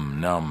numb.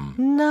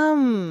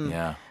 Numb.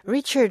 Yeah.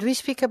 Richard, we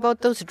speak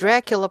about those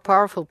Dracula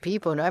powerful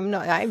people.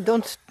 I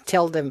don't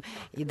tell them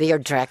they are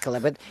Dracula,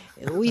 but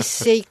we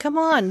say, come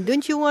on,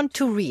 don't you want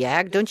to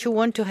react? Don't you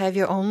want to have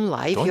your own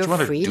life, your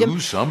freedom? Do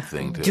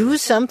something. Do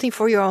something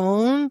for your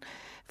own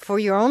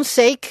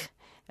sake.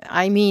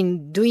 I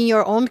mean, doing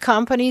your own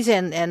companies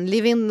and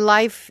living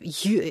life,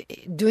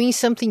 doing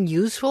something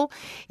useful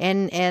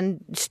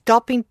and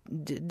stopping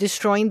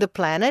destroying the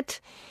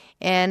planet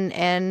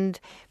and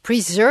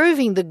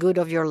preserving the good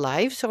of your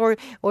lives?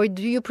 Or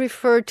do you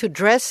prefer to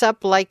dress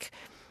up like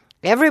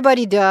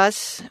everybody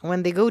does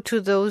when they go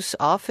to those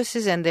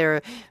offices and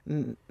they're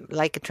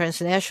like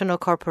transnational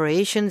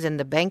corporations and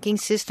the banking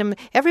system?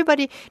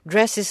 Everybody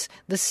dresses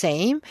the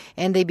same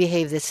and they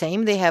behave the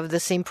same. They have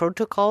the same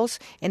protocols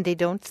and they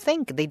don't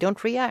think. They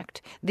don't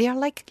react. They are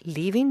like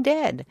living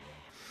dead.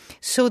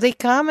 So they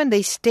come and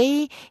they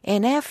stay,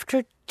 and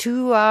after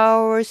 2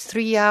 hours,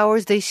 3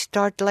 hours, they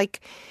starting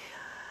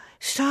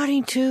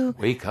to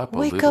wake up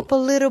a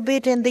little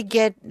bit, and they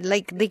get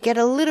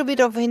a little bit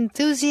of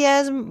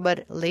enthusiasm,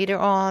 but later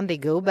on they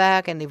go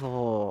back and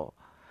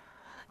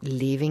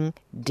living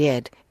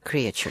dead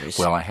creatures.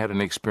 Well, I had an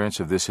experience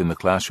of this in the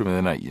classroom the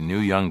other night. A new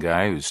young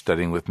guy who's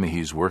studying with me.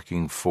 He's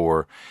working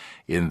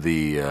in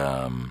the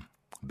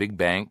big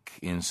bank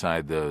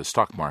inside the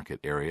stock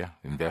market area,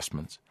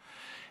 investments.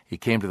 He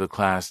came to the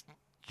class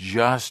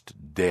just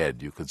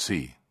dead, you could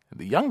see.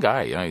 The young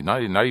guy,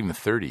 not even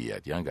 30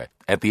 yet, young guy.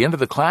 At the end of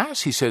the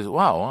class, he says,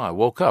 wow, I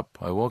woke up.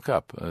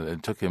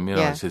 It took him,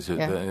 he says,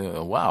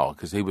 wow,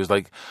 because he was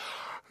like,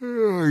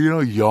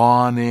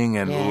 yawning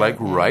and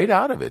right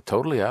out of it,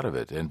 totally out of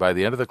it. And by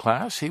the end of the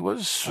class, he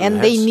was...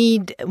 And they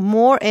need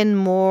more and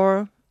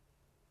more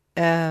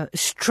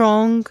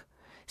strong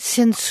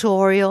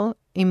sensorial,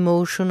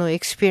 emotional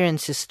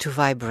experiences to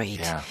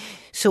vibrate. Yeah.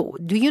 So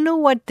do you know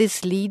what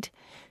this lead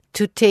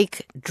to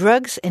take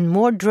drugs and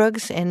more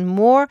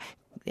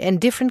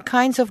and different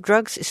kinds of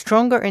drugs,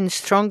 stronger and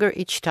stronger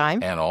each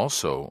time? And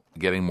also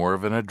getting more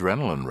of an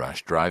adrenaline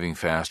rush, driving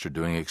faster,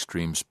 doing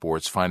extreme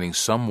sports, finding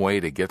some way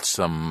to get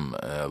some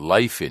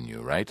life in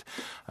you, right?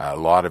 A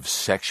lot of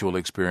sexual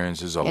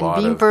experiences,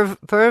 being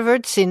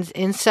perverts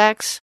in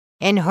sex,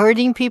 and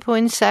hurting people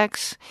in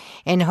sex,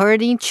 and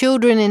hurting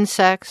children in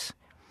sex.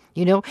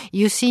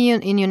 You see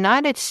in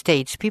United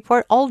States, people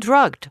are all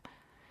drugged.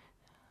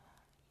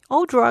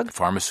 All drugged.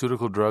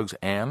 Pharmaceutical drugs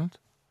and?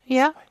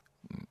 Yeah.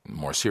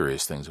 More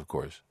serious things, of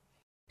course.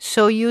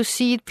 So you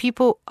see,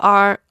 people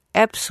are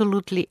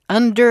absolutely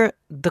under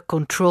the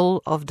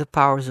control of the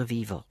powers of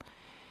evil.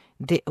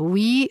 The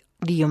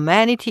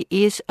humanity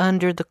is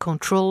under the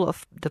control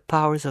of the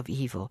powers of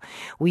evil.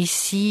 We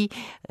see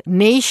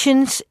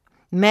nations,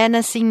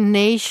 menacing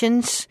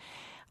nations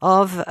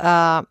of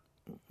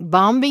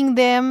bombing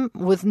them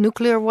with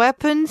nuclear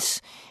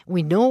weapons.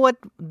 We know what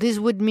this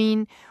would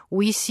mean.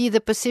 We see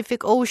the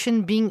Pacific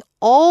Ocean being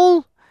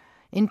all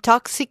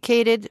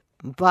intoxicated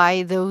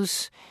by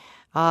those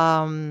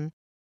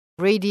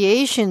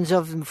radiations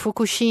of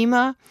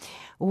Fukushima.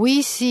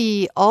 We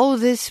see all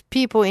these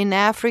people in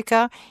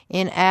Africa,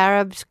 in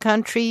Arab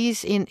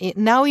countries,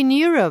 now in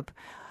Europe,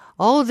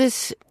 all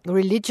these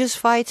religious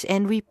fights,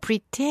 and we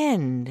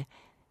pretend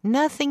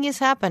nothing is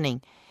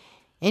happening.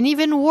 And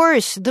even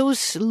worse,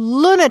 those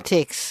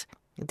lunatics,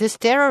 these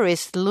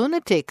terrorist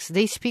lunatics,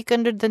 they speak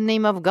under the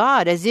name of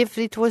God as if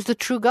it was the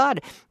true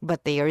God.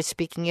 But they are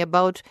speaking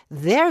about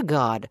their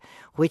God,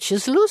 which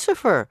is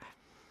Lucifer.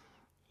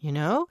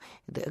 A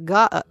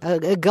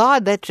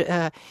God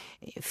that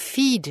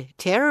feed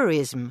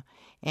terrorism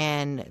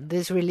and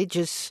these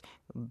religious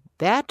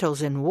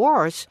battles and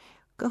wars.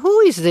 Who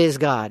is this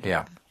God?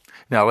 Yeah.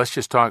 Now, let's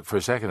just talk for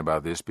a second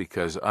about this,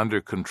 because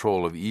under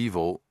control of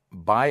evil,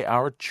 by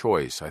our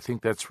choice. I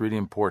think that's really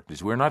important.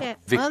 Is we're not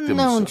victims.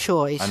 Unknown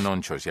choice.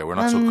 Unknown choice. Yeah, we're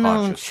not so conscious.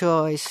 Unknown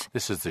choice.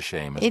 This is the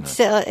shame, isn't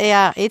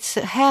it? It's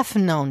a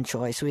half-known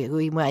choice,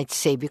 we might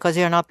say, because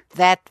they're not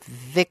that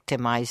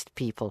victimized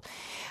people.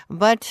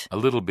 But a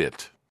little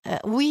bit.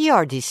 We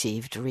are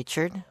deceived,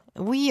 Richard.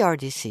 We are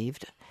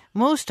deceived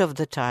most of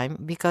the time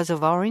because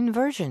of our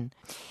inversion.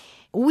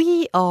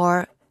 We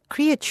are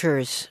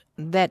creatures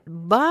that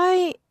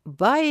by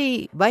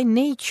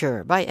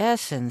nature, by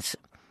essence,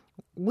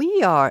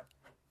 we are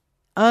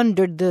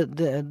under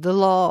the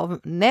law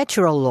of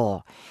natural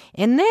law.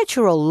 And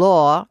natural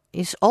law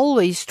is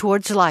always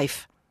towards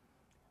life.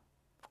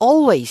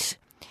 Always.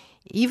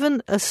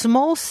 Even a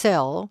small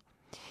cell,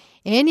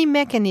 any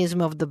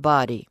mechanism of the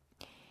body,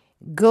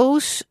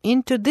 goes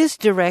into this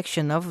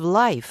direction of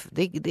life.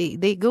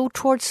 They go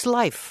towards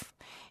life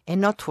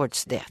and not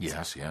towards death.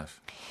 Yes, yes.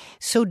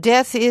 So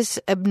death is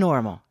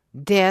abnormal.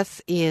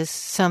 Death is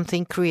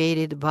something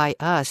created by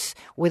us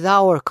with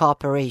our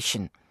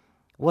cooperation.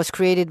 Was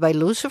created by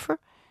Lucifer,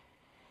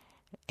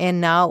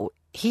 and now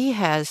it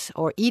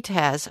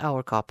has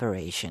our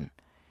cooperation.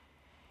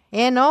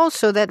 And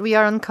also that we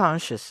are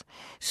unconscious.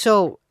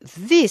 So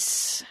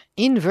this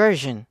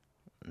inversion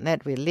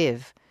that we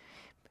live,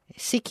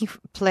 seeking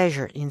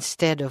pleasure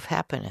instead of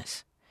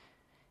happiness.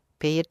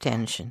 Pay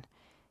attention.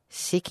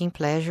 Seeking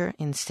pleasure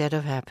instead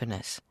of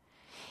happiness.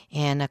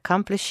 And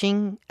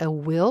accomplishing a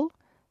will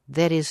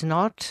that is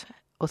not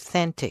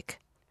authentic.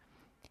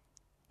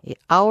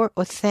 Our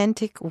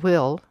authentic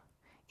will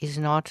is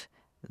not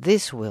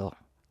this will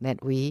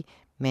that we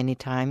many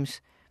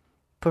times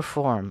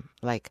perform.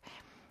 Like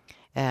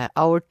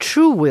our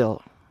true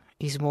will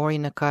is more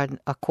in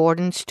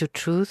accordance to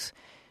truth,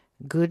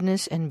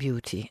 goodness, and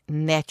beauty,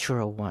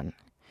 natural one.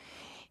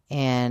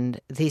 And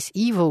this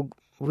evil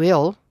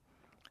will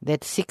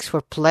that seeks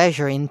for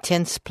pleasure,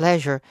 intense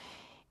pleasure,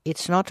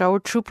 it's not our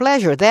true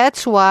pleasure.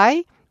 That's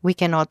why we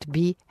cannot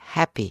be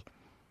happy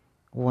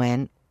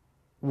when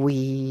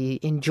we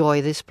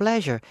enjoy this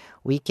pleasure.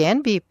 We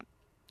can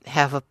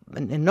have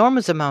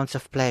enormous amounts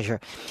of pleasure.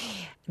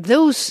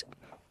 Those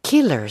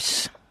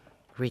killers,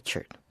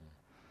 Richard,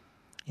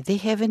 they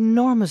have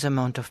enormous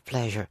amount of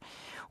pleasure.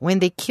 When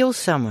they kill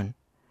someone,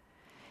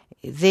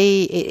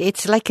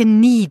 it's like a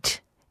need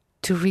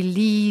to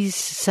release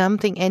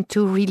something and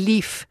to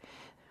relieve.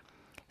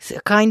 It's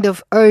a kind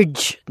of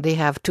urge they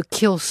have to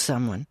kill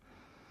someone.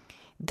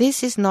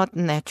 This is not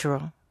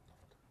natural.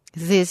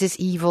 This is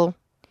evil.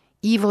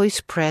 Evil is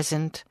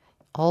present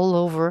all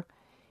over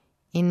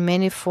in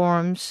many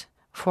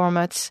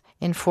formats,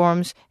 and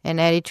forms and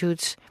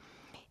attitudes.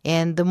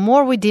 And the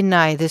more we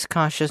deny this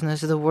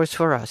consciousness, the worse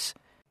for us.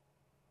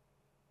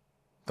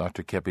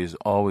 Dr. Keppe is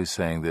always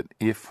saying that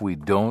if we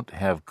don't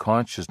have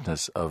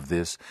consciousness of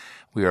this,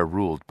 we are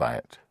ruled by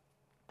it.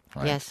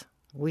 Right? Yes,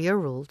 we are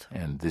ruled.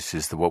 And this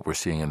is what we're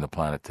seeing in the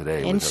planet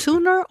today. And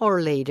sooner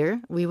or later,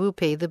 we will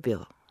pay the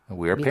bill.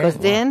 We are paying. Because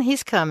then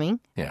he's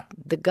coming. Yeah.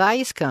 The guy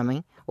is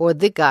coming, or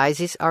the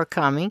guys are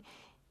coming,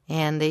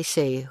 and they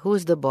say,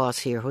 who's the boss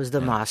here? Who's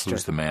the master?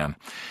 Who's the man?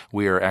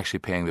 We are actually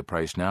paying the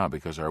price now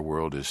because our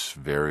world is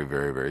very,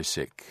 very, very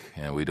sick,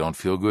 and we don't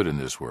feel good in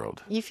this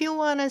world. If you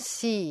want to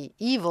see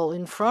evil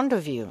in front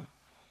of you,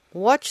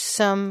 watch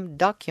some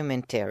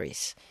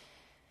documentaries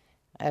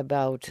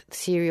about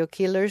serial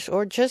killers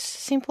or just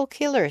simple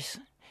killers.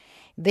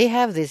 They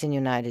have this in the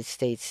United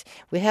States.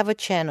 We have a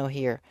channel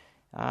here.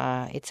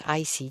 It's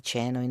IC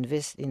channel,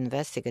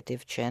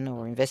 investigative channel,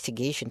 or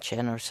investigation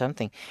channel or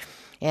something.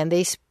 And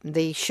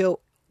they show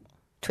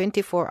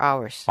 24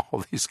 hours.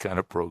 All these kind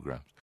of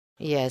programs.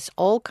 Yes,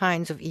 all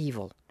kinds of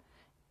evil.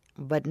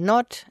 But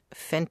not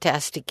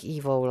fantastic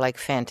evil like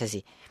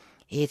fantasy.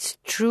 It's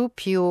true,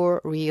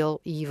 pure,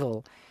 real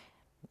evil.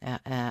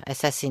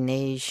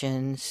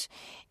 Assassinations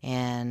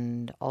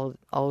and all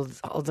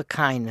the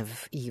kind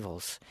of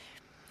evils.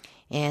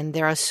 And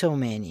there are so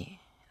many.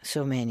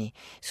 So many.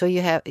 So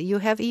you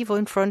have evil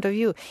in front of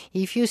you.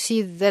 If you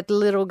see that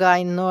little guy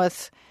in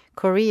North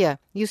Korea,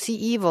 you see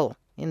evil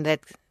in that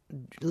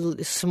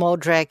small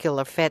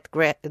Dracula, fat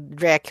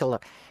Dracula,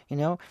 you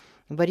know.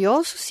 But you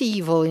also see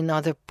evil in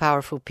other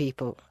powerful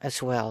people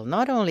as well,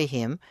 not only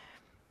him.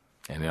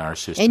 And in our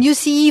system. And you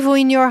see evil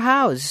in your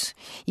house.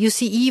 You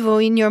see evil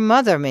in your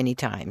mother many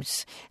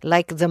times.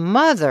 Like the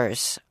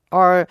mothers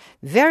are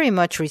very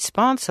much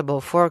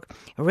responsible for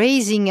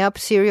raising up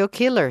serial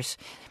killers.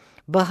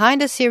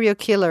 Behind a serial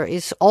killer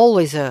is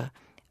always a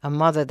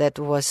mother that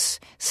was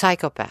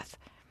psychopath.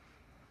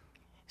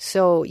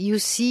 So you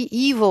see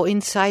evil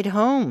inside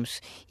homes.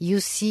 You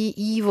see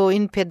evil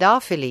in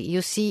pedophily.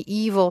 You see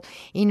evil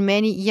in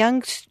many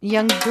young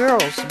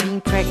girls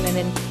being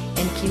pregnant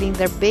and killing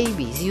their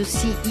babies. You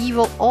see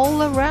evil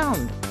all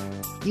around.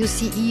 You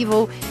see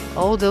evil,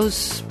 all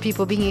those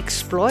people being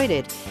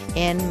exploited,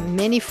 and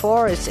many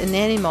forests and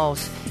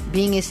animals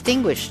being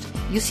extinguished.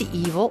 You see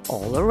evil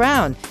all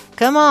around.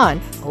 Come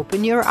on,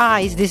 open your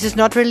eyes. This is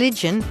not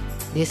religion.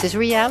 This is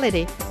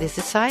reality. This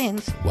is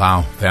science.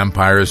 Wow.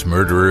 Vampires,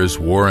 murderers,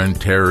 war and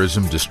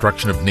terrorism,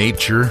 destruction of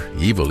nature.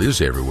 Evil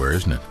is everywhere,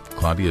 isn't it?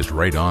 Claudia's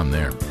right on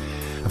there.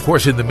 Of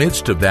course, in the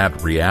midst of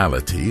that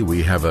reality,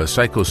 we have a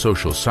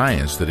psychosocial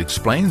science that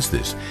explains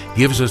this,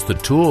 gives us the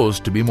tools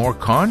to be more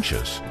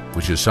conscious,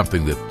 which is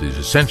something that is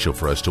essential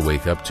for us to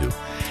wake up to,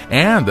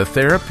 and the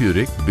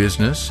therapeutic,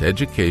 business,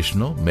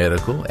 educational,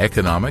 medical,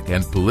 economic,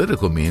 and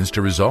political means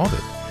to resolve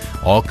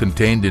it, all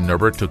contained in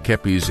Norberto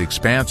Keppe's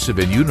expansive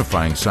and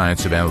unifying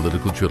Science of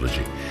Analytical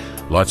Trilogy.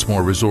 Lots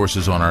more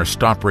resources on our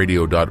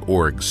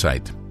stopradio.org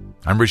site.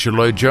 I'm Richard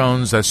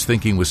Lloyd-Jones. That's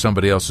Thinking with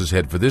Somebody Else's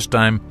Head for this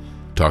time.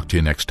 Talk to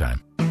you next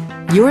time.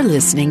 You're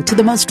listening to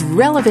the most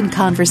relevant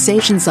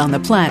conversations on the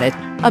planet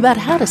about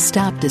how to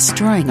stop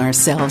destroying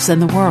ourselves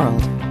and the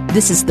world.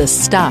 This is the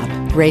Stop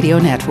Radio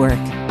Network.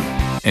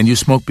 And you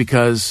smoke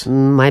because?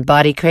 My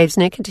body craves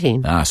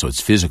nicotine. So it's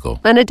physical.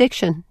 An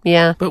addiction,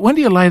 yeah. But when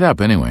do you light up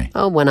anyway?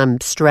 Oh, when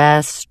I'm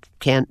stressed,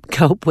 can't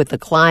cope with the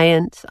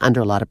client, under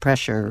a lot of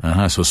pressure.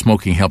 So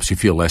smoking helps you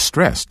feel less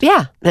stressed.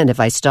 Yeah, and if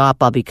I stop,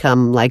 I'll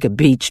become like a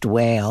beached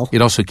whale.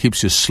 It also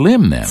keeps you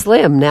slim then.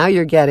 Slim, now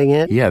you're getting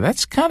it. Yeah,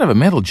 that's kind of a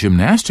mental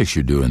gymnastics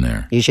you're doing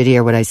there. You should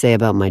hear what I say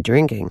about my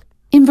drinking.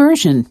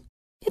 Inversion.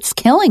 It's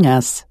killing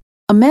us.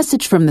 A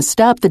message from the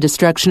Stop the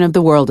Destruction of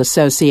the World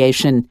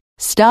Association.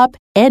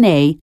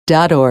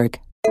 StopNA.org.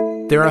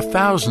 There are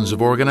thousands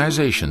of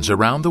organizations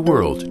around the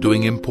world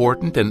doing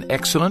important and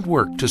excellent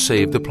work to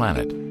save the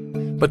planet.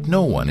 But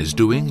no one is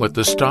doing what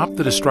the Stop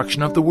the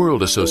Destruction of the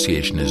World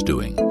Association is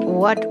doing.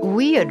 What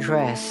we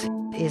address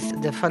is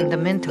the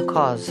fundamental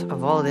cause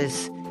of all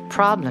these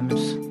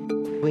problems,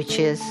 which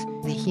is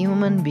the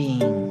human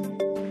being.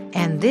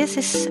 And this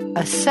is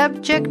a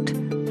subject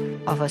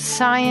of a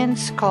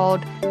science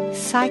called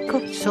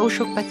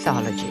psychosocial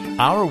pathology.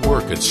 Our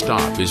work at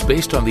STOP is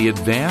based on the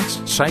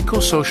advanced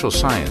psychosocial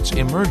science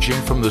emerging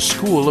from the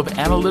School of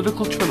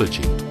Analytical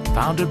Trilogy,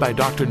 founded by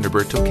Dr.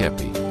 Norberto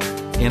Keppe.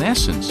 In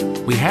essence,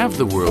 we have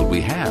the world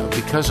we have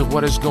because of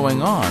what is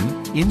going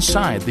on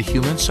inside the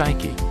human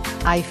psyche.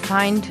 I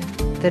find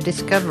the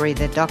discovery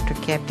that Dr.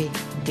 Keppe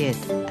did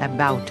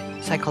about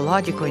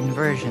psychological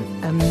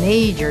inversion a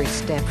major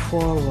step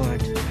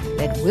forward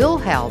that will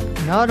help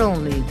not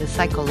only the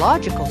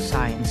psychological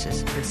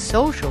sciences, the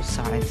social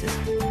sciences,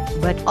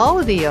 but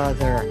all the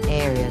other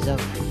areas of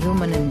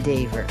human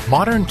endeavor.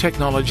 Modern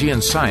technology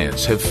and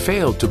science have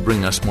failed to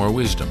bring us more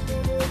wisdom,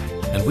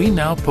 and we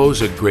now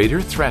pose a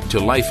greater threat to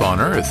life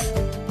on Earth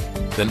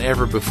than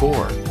ever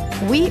before.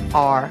 We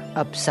are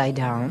upside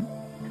down.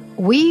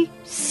 We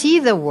see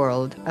the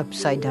world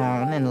upside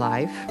down in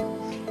life,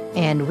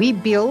 and we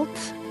built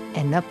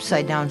an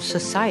upside-down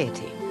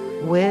society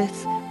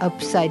with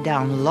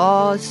upside-down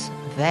laws,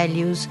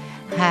 values,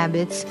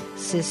 habits,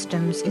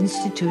 systems,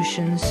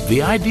 institutions.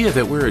 The idea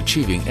that we're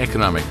achieving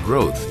economic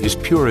growth is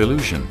pure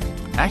illusion.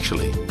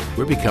 Actually,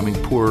 we're becoming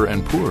poorer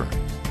and poorer.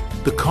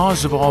 The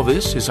cause of all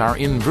this is our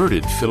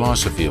inverted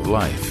philosophy of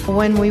life.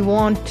 When we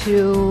want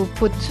to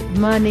put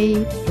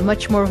money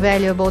much more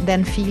valuable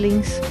than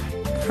feelings,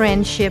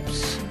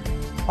 friendships,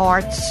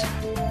 arts,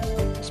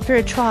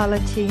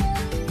 spirituality,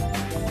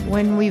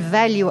 when we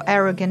value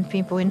arrogant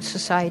people in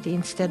society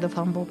instead of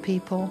humble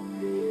people,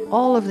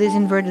 all of these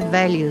inverted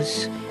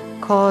values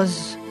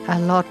cause a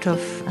lot of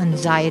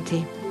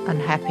anxiety,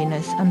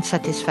 unhappiness,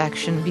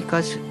 unsatisfaction,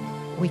 because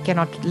we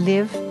cannot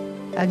live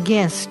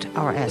against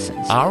our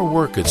essence. Our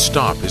work at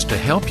STOP is to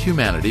help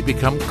humanity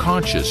become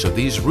conscious of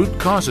these root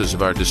causes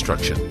of our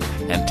destruction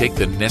and take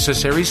the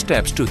necessary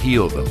steps to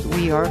heal them.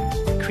 We are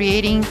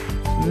creating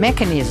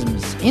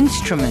mechanisms,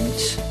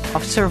 instruments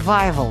of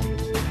survival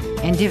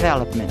and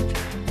development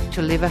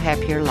to live a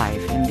happier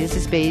life. And this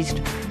is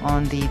based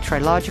on the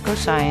trilogical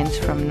science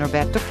from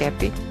Norberto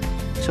Keppe.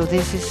 So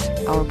this is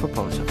our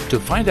proposal. To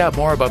find out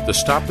more about the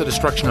Stop the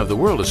Destruction of the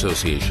World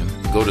Association,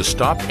 go to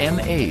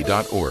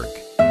stopna.org.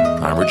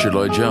 I'm Richard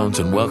Lloyd-Jones,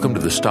 and welcome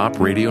to the Stop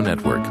Radio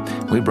Network.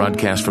 We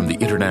broadcast from the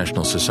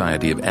International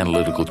Society of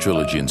Analytical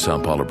Trilogy in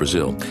Sao Paulo,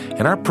 Brazil.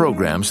 And our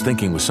programs,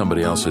 Thinking with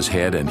Somebody Else's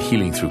Head and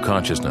Healing Through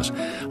Consciousness,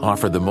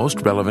 offer the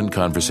most relevant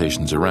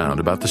conversations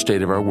around about the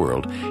state of our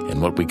world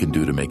and what we can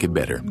do to make it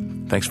better.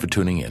 Thanks for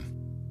tuning in.